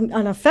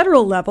on a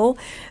federal level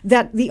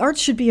that the arts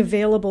should be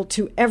available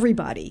to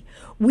everybody.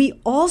 We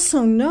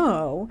also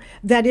know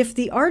that if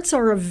the arts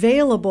are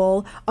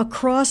available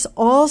across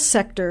all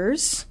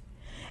sectors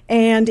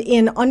and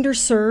in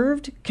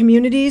underserved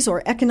communities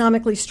or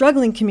economically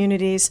struggling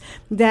communities,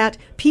 that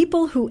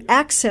people who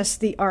access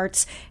the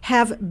arts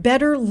have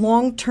better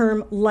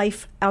long-term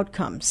life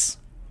outcomes.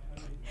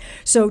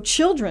 So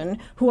children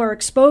who are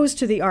exposed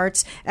to the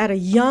arts at a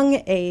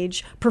young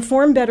age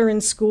perform better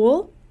in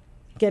school,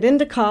 get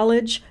into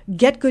college,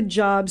 get good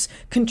jobs,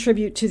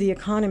 contribute to the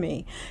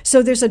economy.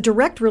 So there's a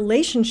direct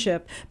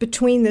relationship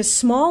between this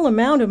small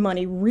amount of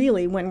money,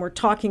 really, when we're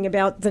talking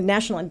about the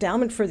National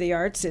Endowment for the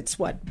Arts, it's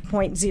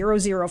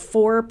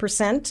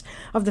 0.004%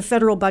 of the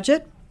federal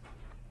budget,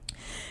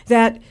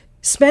 that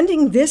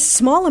spending this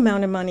small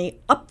amount of money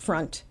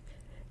upfront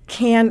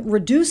can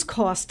reduce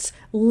costs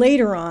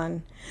later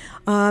on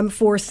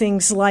for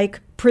things like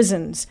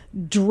prisons,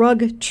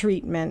 drug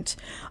treatment,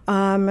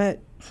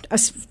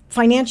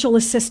 financial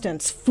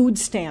assistance, food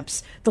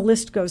stamps, the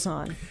list goes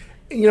on.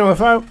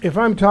 If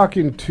I'm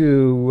talking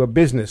to a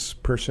business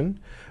person,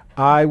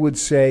 I would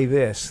say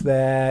this,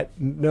 that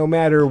no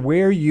matter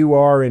where you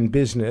are in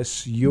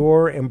business,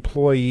 your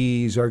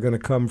employees are going to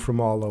come from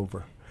all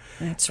over.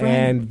 That's right.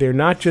 And they're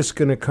not just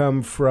going to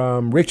come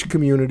from rich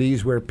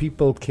communities where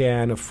people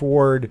can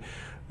afford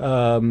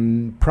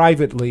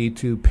privately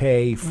to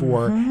pay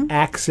for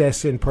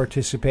access and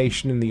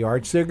participation in the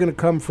arts. They're going to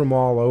come from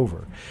all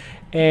over.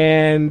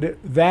 And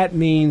that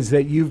means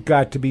that you've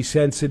got to be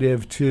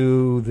sensitive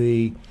to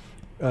the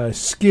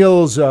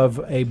skills of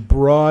a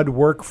broad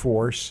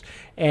workforce,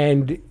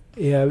 and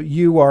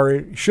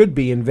you should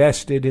be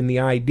invested in the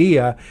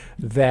idea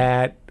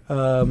that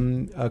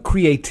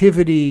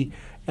creativity,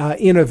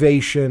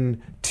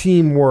 innovation,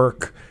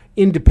 teamwork,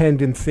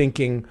 independent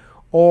thinking,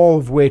 all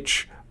of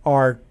which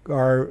are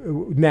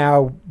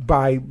now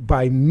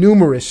by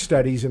numerous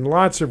studies and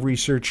lots of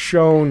research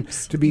shown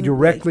to be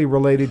directly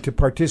related to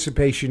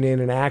participation in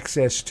and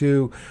access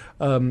to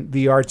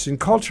the arts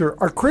and culture,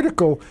 are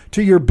critical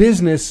to your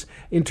business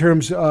in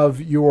terms of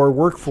your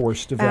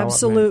workforce development.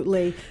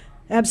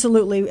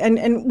 Absolutely.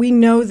 And we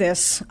know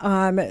this.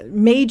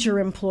 Major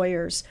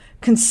employers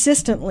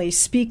consistently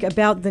speak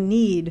about the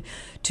need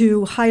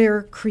to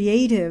hire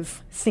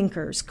creative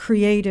thinkers,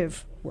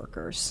 creative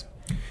workers.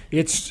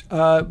 It's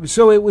it's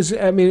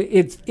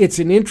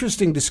an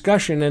interesting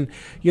discussion, and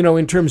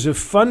in terms of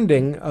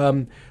funding,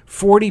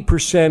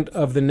 40%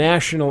 of the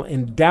national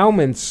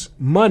endowment's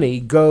money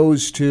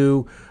goes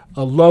to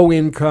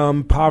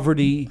low-income,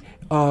 poverty,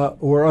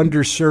 or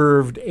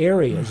underserved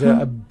areas.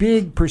 A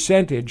big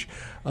percentage,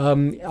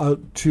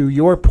 to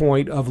your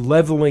point, of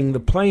leveling the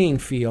playing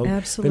field.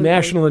 Absolutely. The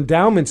National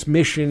Endowment's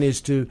mission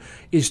is to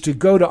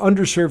go to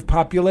underserved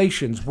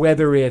populations,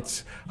 whether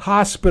it's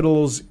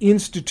hospitals,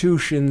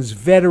 institutions,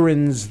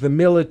 veterans, the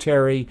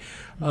military.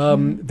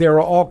 There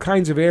are all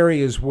kinds of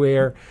areas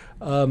where,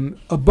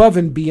 above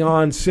and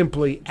beyond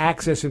simply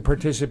access and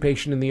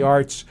participation in the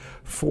arts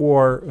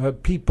for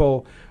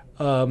people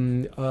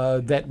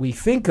that we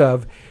think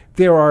of,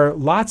 there are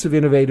lots of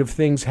innovative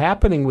things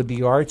happening with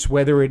the arts,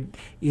 whether it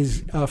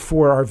is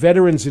for our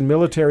veterans and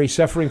military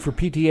suffering for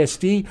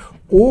PTSD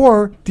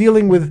or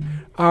dealing with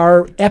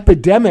our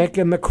epidemic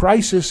and the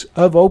crisis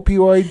of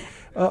opioid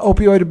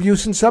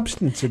abuse and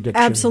substance addiction.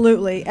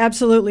 Absolutely.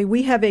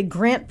 We have a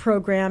grant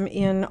program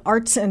in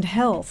Arts and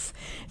Health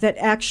that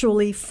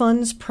actually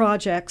funds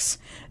projects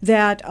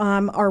that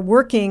are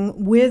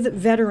working with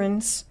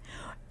veterans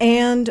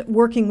and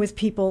working with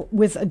people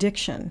with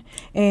addiction.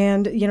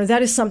 And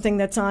that is something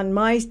that's on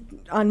my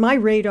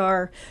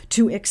radar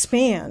to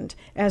expand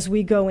as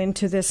we go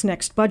into this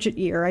next budget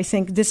year. I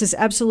think this is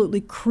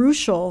absolutely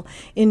crucial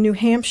in New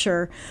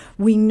Hampshire.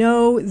 We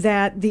know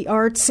that the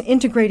arts,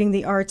 integrating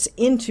the arts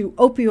into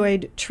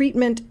opioid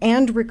treatment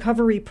and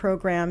recovery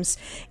programs,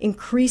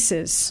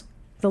 increases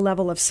the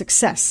level of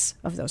success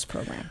of those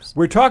programs.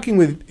 We're talking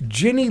with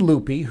Ginny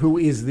Lupe, who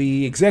is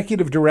the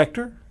executive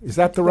director. Is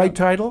that the right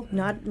title?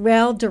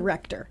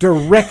 Director.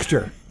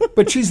 Director.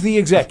 But she's the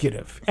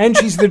executive, and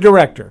she's the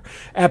director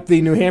at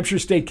the New Hampshire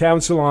State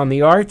Council on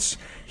the Arts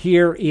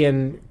here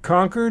in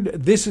Concord.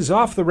 This is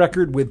Off the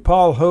Record with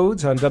Paul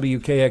Hodes on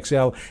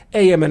WKXL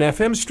AM and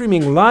FM,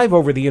 streaming live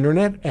over the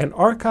internet and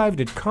archived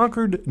at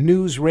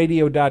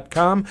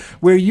ConcordNewsRadio.com,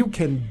 where you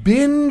can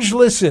binge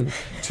listen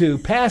to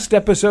past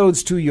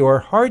episodes to your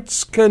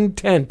heart's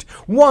content,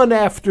 one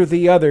after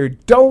the other.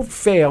 Don't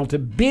fail to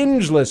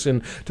binge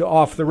listen to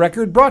Off the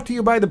Record, brought to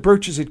you by the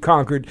Birches at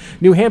Concord,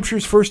 New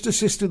Hampshire's first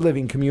assisted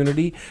living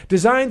community,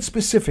 designed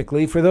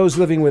specifically for those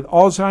living with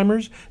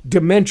Alzheimer's,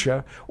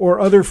 dementia, or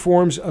other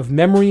forms of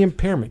memory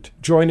impairment.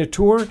 Join a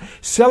tour,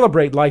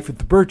 celebrate life at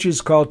the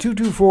Birches, call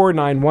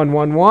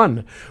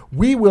 224-9111.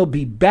 We will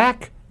be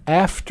back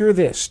after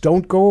this.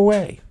 Don't go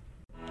away.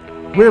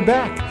 We're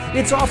back.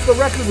 It's Off the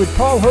Record with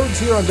Paul Hodes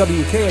here on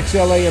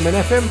WKXL AM and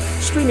FM,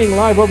 streaming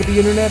live over the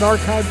internet,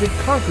 archived at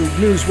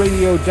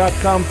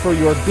ConcordNewsRadio.com for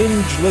your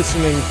binge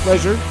listening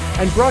pleasure,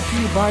 and brought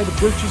to you by the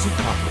Birches at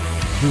Concord,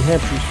 New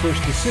Hampshire's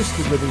first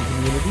assisted living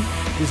community,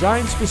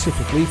 designed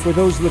specifically for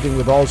those living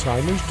with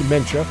Alzheimer's,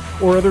 dementia,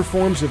 or other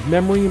forms of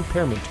memory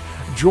impairment.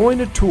 Join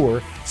a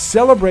tour,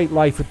 celebrate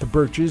life at the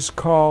Birches,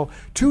 call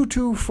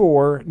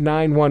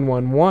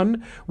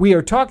 224-9111. We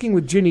are talking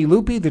with Ginny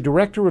Lupe, the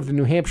director of the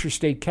New Hampshire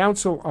State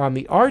Council on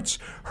the Arts,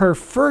 her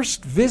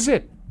first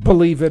visit,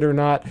 believe it or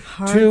not,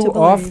 to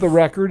Off the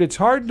Record. It's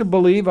hard to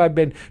believe. I've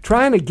been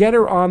trying to get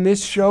her on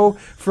this show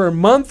for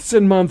months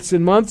and months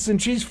and months, and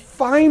she's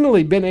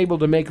finally been able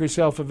to make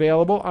herself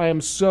available. I am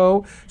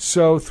so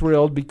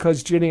thrilled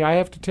because, Ginny, I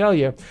have to tell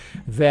you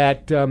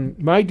that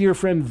my dear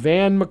friend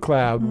Van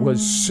McLeod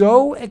was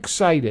so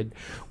excited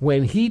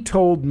when he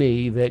told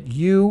me that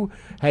you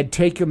had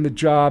taken the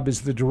job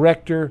as the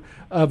director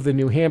of the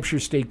New Hampshire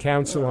State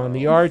Council on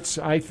the Arts.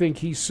 I think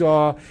he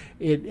saw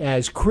it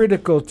as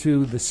critical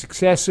to the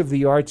success of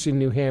the arts in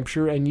New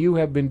Hampshire, and you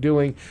have been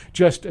doing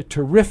just a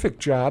terrific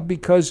job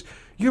because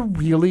you're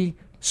really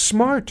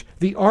smart.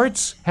 The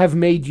arts have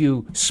made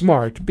you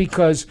smart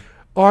because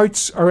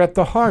arts are at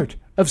the heart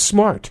of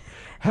smart.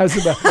 How's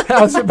about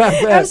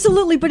that?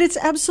 Absolutely, but it's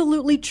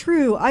absolutely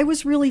true. I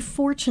was really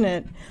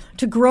fortunate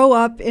to grow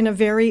up in a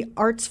very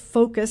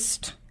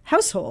arts-focused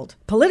household,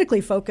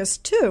 politically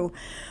focused too.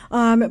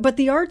 But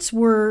the arts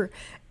were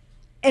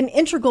an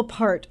integral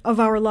part of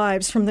our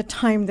lives from the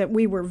time that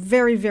we were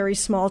very, very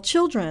small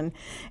children.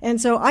 And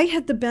so I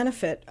had the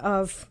benefit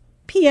of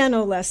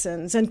piano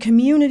lessons and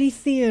community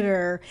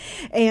theater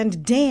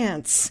and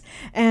dance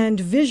and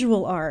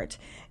visual art.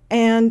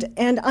 And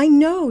I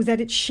know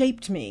that it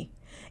shaped me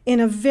in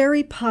a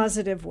very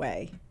positive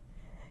way.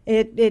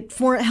 It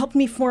helped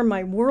me form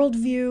my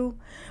worldview.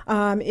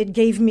 It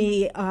gave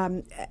me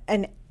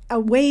a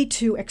way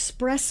to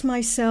express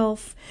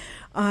myself.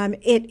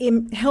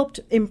 It helped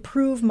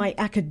improve my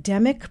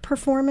academic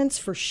performance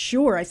for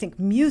sure. I think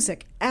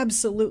music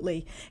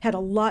absolutely had a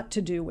lot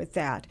to do with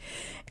that.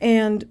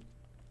 And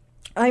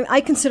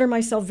I consider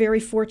myself very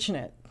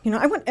fortunate.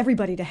 I want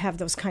everybody to have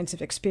those kinds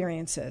of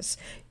experiences.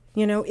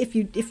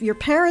 If your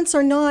parents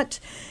are not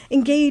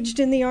engaged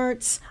in the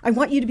arts, I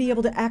want you to be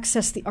able to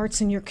access the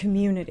arts in your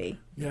community.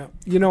 Yeah,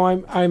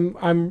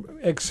 I'm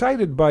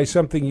excited by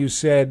something you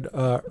said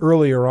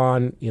earlier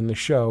on in the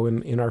show,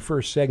 in our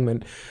first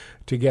segment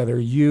together.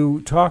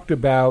 You talked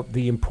about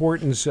the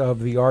importance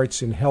of the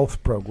Arts and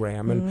Health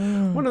program,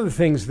 and one of the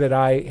things that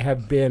I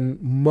have been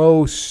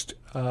most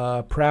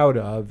proud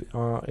of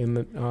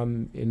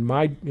in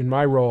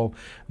my role,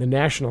 the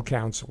National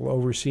Council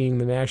overseeing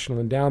the National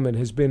Endowment,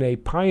 has been a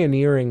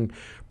pioneering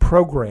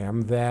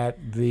program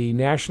that the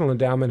National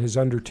Endowment has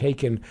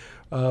undertaken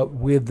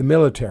with the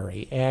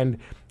military. And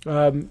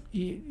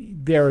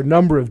there are a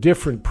number of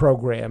different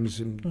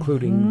programs,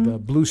 including the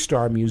Blue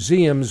Star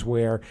Museums,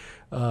 where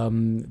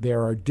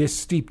there are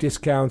steep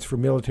discounts for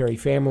military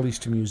families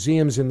to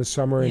museums in the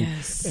summer.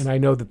 And I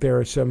know that there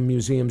are some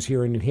museums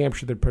here in New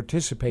Hampshire that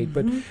participate.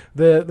 But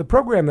the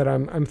program that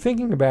I'm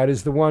thinking about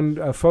is the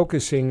one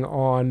focusing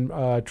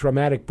on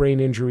traumatic brain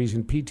injuries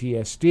and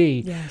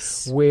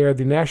PTSD, where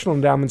the National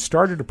Endowment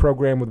started a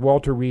program with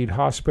Walter Reed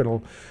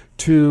Hospital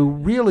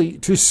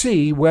to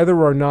see whether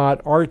or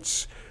not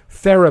arts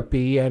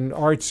therapy and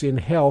arts in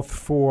health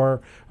for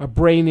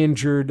brain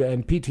injuries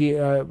and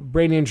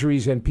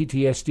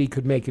PTSD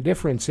could make a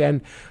difference.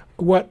 And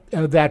what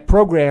that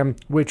program,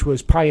 which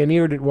was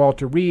pioneered at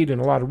Walter Reed,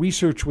 and a lot of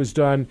research was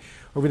done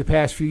over the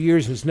past few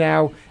years, has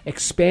now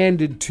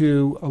expanded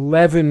to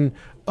 11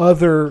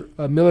 other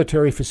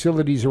military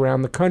facilities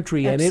around the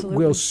country. Absolutely. And it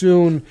will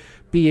soon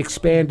be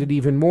expanded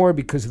even more,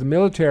 because the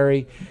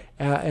military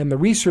and the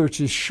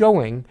research is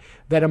showing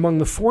that among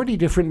the 40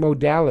 different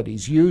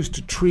modalities used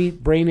to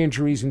treat brain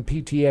injuries and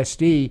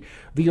PTSD,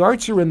 the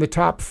arts are in the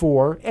top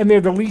 4, and they're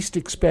the least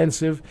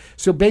expensive.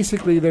 So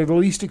basically, they're the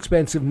least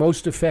expensive,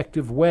 most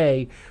effective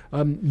way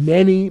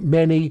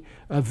many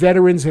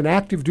veterans and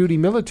active duty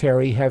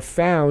military have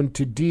found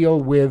to deal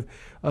with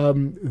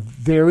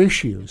their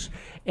issues.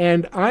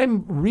 And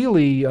I'm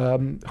really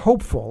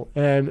hopeful,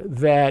 and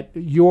that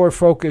your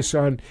focus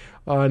on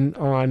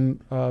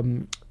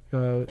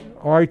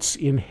arts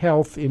in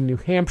health in New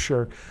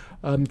Hampshire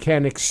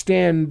can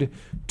extend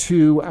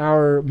to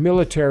our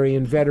military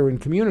and veteran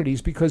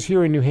communities, because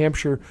here in New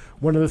Hampshire,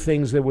 one of the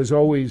things that was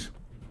always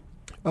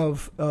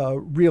of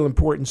real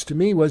importance to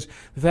me was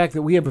the fact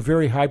that we have a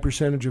very high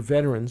percentage of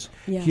veterans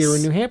here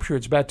in New Hampshire.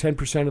 It's about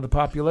 10% of the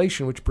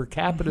population, which per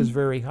capita is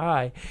very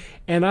high.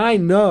 And I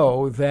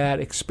know that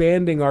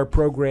expanding our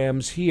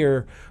programs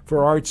here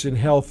for arts and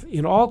health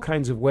in all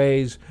kinds of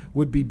ways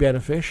would be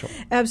beneficial.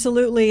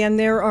 Absolutely. And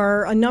there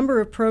are a number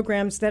of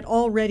programs that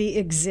already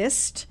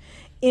exist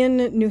in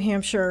New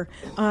Hampshire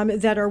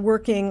that are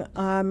working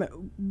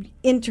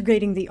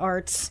integrating the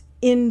arts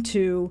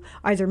into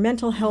either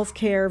mental health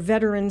care,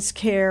 veterans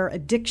care,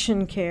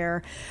 addiction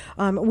care.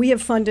 We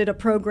have funded a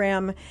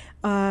program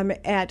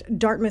at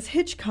Dartmouth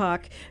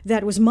Hitchcock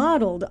that was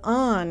modeled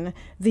on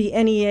the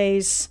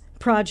NEA's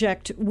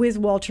project with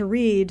Walter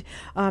Reed,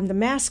 the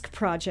MASK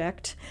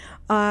project.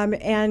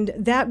 And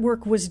that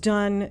work was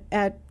done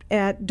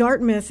at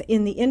Dartmouth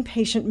in the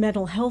inpatient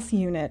mental health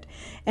unit,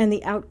 and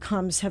the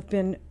outcomes have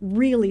been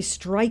really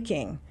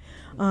striking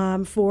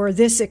for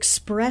this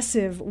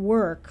expressive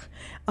work,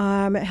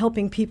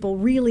 helping people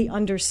really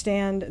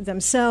understand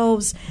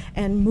themselves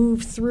and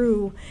move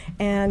through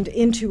and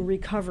into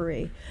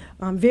recovery.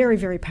 Very,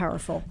 very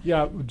powerful.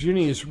 Yeah,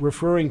 Ginny is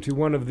referring to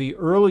one of the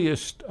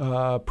earliest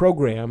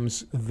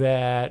programs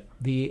that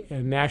the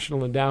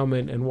National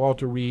Endowment and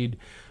Walter Reed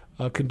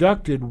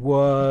conducted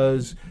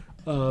was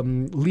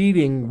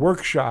leading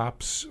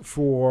workshops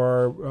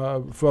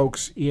for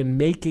folks in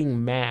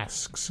making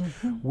masks,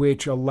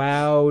 which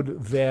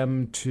allowed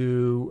them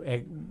to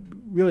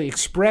really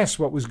express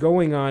what was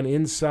going on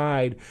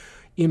inside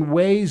in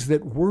ways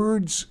that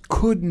words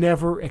could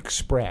never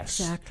express.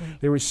 Exactly.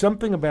 There was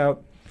something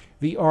about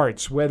the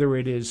arts, whether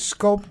it is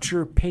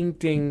sculpture,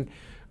 painting,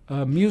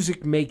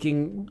 music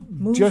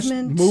making, just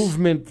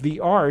movement, the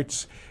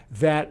arts,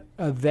 that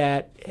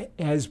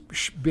has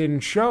been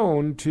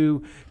shown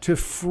to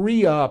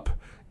free up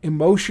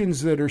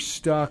emotions that are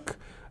stuck,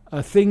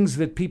 things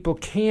that people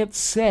can't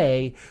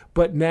say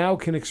but now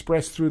can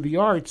express through the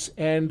arts.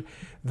 And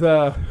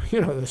the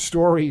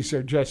stories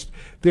are just,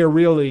 they're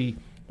really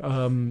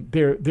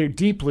they're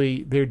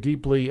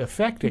deeply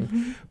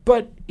affecting.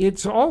 But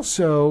it's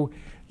also,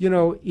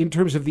 in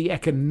terms of the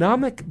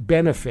economic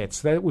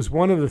benefits, that was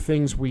one of the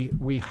things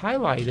we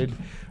highlighted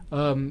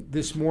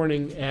this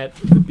morning at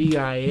the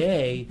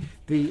BIA,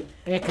 the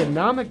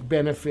economic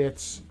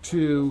benefits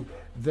to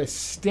the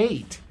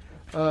state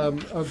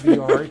of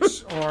the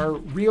arts are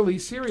really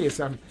serious.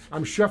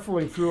 I'm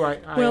shuffling through. I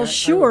have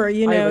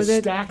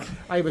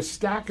a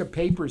stack of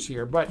papers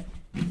here, but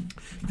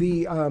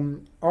the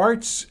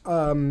arts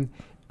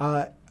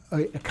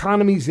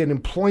economies and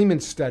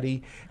employment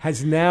study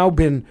has now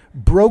been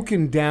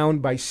broken down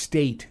by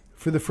state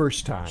for the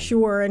first time.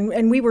 Sure,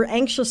 and we were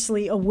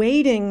anxiously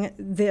awaiting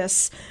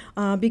this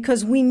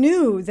because we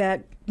know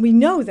that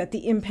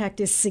the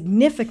impact is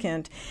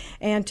significant,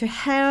 and to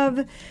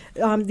have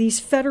these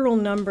federal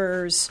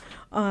numbers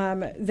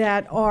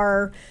that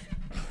are,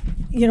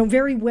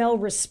 very well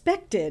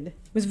respected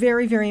was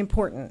very, very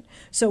important.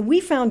 So we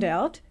found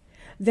out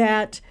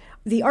that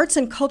the arts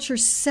and culture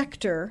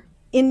sector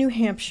in New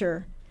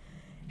Hampshire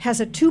has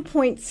a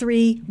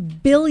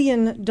 $2.3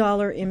 billion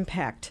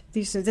impact.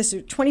 These are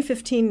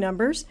 2015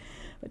 numbers,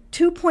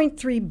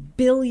 $2.3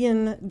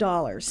 billion.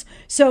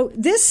 So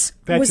that's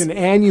an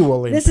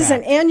annual impact. This is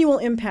an annual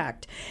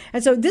impact.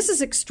 And so this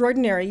is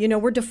extraordinary.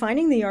 We're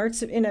defining the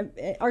arts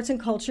arts and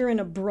culture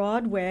in a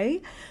broad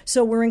way.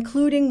 So we're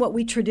including what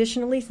we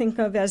traditionally think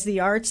of as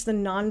the arts, the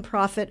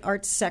nonprofit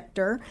arts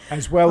sector,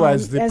 as well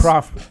as the as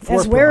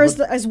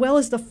well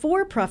as the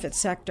for-profit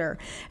sector.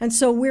 And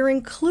so we're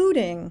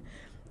including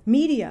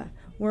media,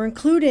 we're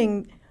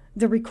including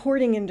the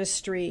recording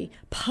industry,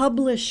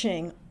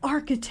 publishing,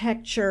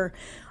 architecture,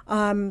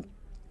 the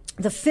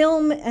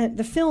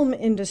film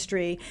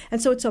industry. And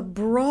so it's a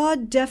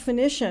broad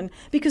definition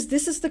because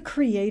this is the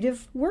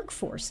creative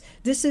workforce.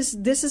 This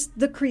is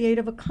the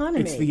creative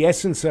economy. It's the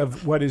essence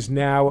of what is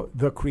now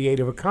the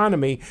creative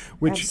economy,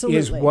 which Absolutely.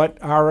 is what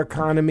our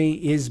economy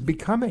is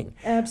becoming.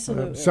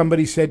 Absolutely.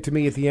 Somebody said to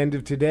me at the end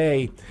of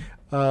today,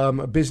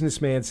 a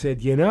businessman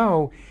said,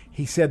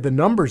 he said the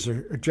numbers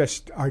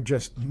are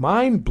just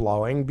mind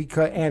blowing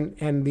because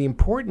and the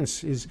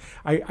importance is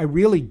I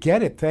really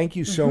get it. Thank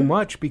you so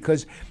much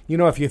because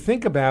if you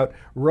think about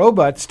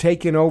robots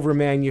taking over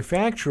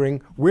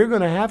manufacturing, we're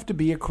going to have to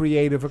be a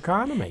creative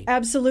economy.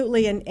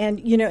 Absolutely, and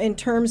in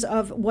terms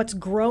of what's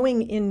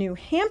growing in New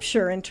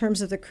Hampshire in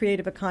terms of the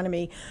creative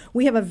economy,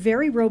 we have a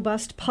very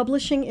robust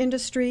publishing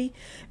industry.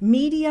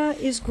 Media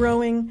is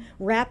growing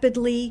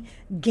rapidly.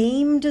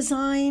 Game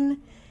design,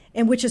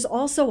 and which is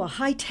also a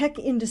high-tech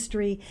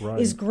industry,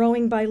 is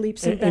growing by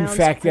leaps and bounds. In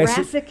fact,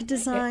 graphic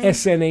design.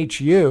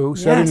 SNHU,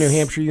 Southern New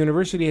Hampshire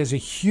University, has a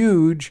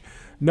huge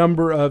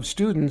number of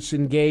students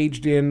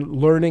engaged in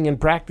learning and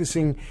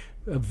practicing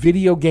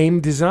video game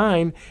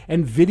design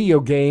and video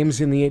games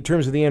in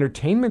terms of the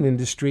entertainment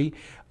industry.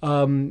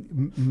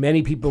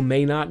 Many people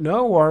may not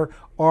know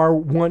are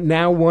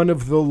one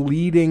of the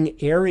leading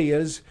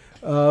areas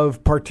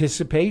of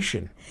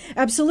participation.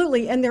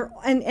 Absolutely,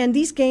 and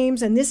these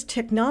games and this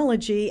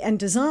technology and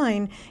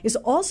design is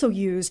also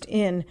used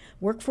in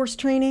workforce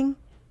training,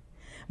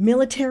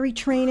 military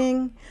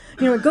training.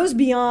 It goes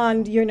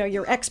beyond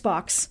your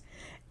Xbox,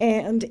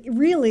 and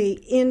really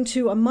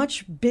into a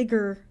much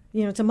bigger.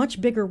 It's a much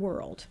bigger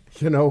world.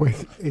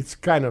 It's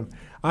kind of.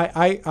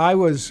 I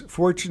was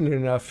fortunate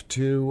enough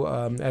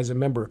to, as a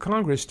member of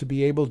Congress, to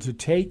be able to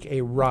take a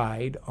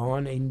ride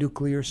on a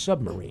nuclear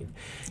submarine,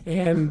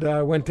 and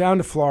went down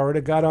to Florida,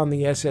 got on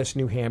the SS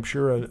New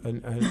Hampshire,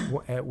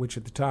 which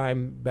at the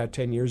time, about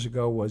 10 years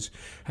ago,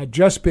 had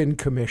just been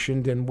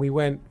commissioned, and we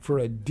went for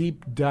a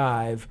deep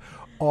dive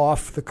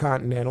off the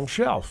continental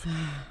shelf.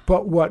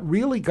 But what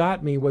really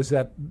got me was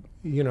that,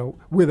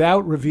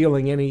 without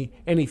revealing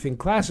anything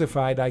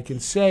classified, I can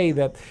say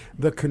that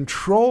the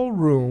control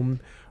room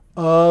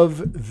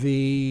of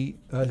the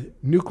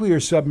nuclear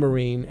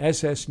submarine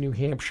SS New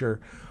Hampshire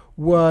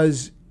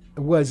was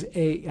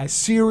a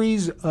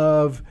series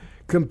of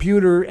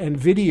computer and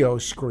video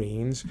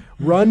screens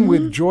run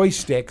with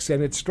joysticks,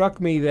 and it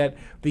struck me that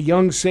the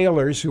young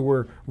sailors who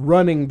were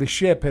running the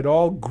ship had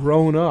all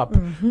grown up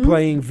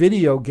playing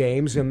video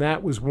games, and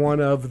that was one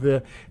of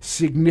the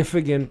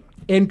significant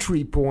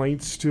entry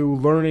points to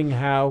learning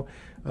how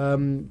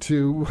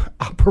to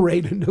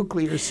operate a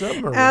nuclear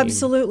submarine.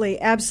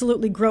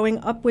 Absolutely. Growing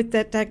up with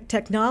that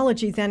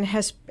technology then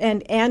has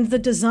and the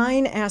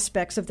design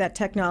aspects of that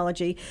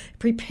technology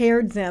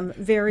prepared them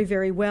very,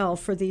 very well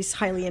for these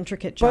highly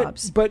intricate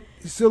jobs. But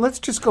so let's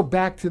just go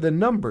back to the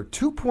number: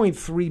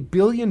 $2.3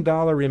 billion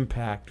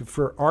impact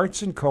for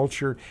arts and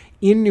culture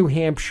in New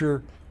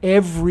Hampshire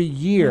every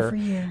year.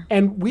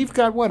 And we've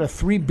got a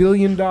 $3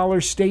 billion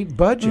state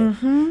budget.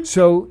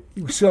 So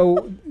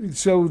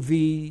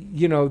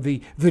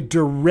the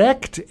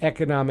direct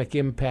economic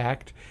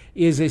impact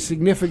is a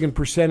significant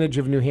percentage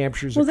of New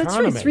Hampshire's economy.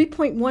 Well, that's right.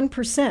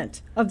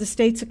 3.1% of the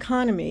state's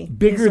economy.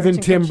 Bigger than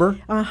timber.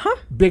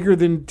 Bigger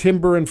than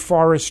timber and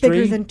forestry.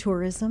 Bigger than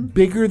tourism.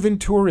 Bigger than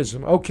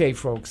tourism. Okay,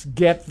 folks,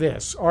 get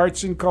this.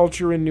 Arts and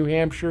culture in New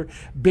Hampshire,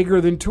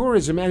 bigger than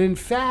tourism. And in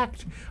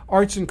fact,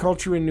 arts and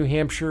culture in New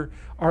Hampshire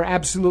are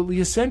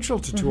absolutely essential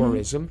to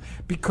tourism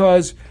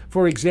because,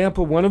 for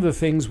example, one of the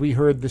things we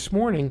heard this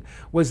morning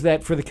was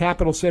that for the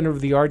Capital Center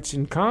of the Arts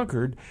in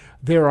Concord,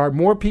 there are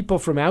more people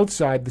from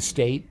outside the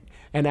state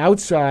and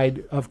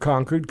outside of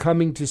Concord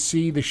coming to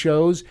see the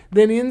shows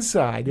than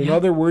inside. In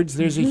other words,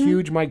 there's a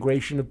huge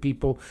migration of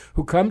people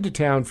who come to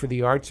town for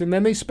the arts, and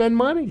then they spend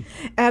money.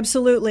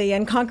 Absolutely,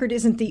 and Concord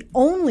isn't the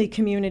only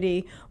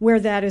community where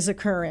that is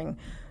occurring.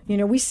 You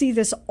know, we see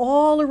this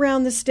all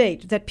around the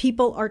state, that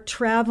people are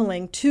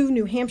traveling to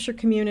New Hampshire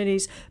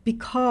communities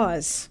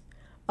because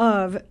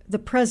of the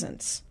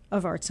presence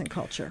of arts and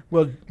culture.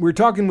 Well, we're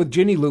talking with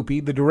Ginny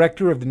Lupe, the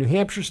director of the New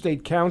Hampshire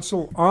State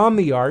Council on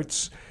the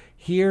Arts,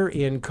 here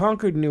in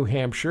Concord, New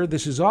Hampshire.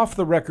 This is Off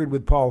the Record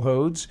with Paul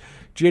Hodes.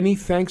 Ginny,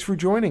 thanks for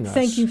joining us.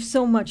 Thank you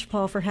so much,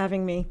 Paul, for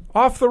having me.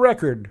 Off the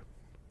Record,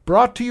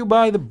 brought to you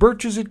by the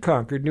Birches at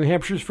Concord, New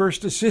Hampshire's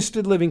first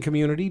assisted living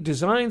community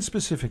designed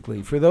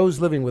specifically for those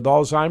living with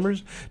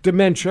Alzheimer's,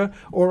 dementia,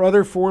 or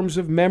other forms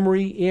of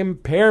memory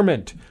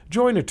impairment.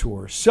 Join a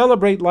tour.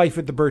 Celebrate life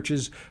at the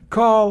Birches.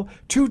 Call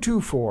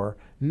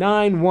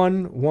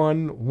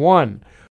 224-9111.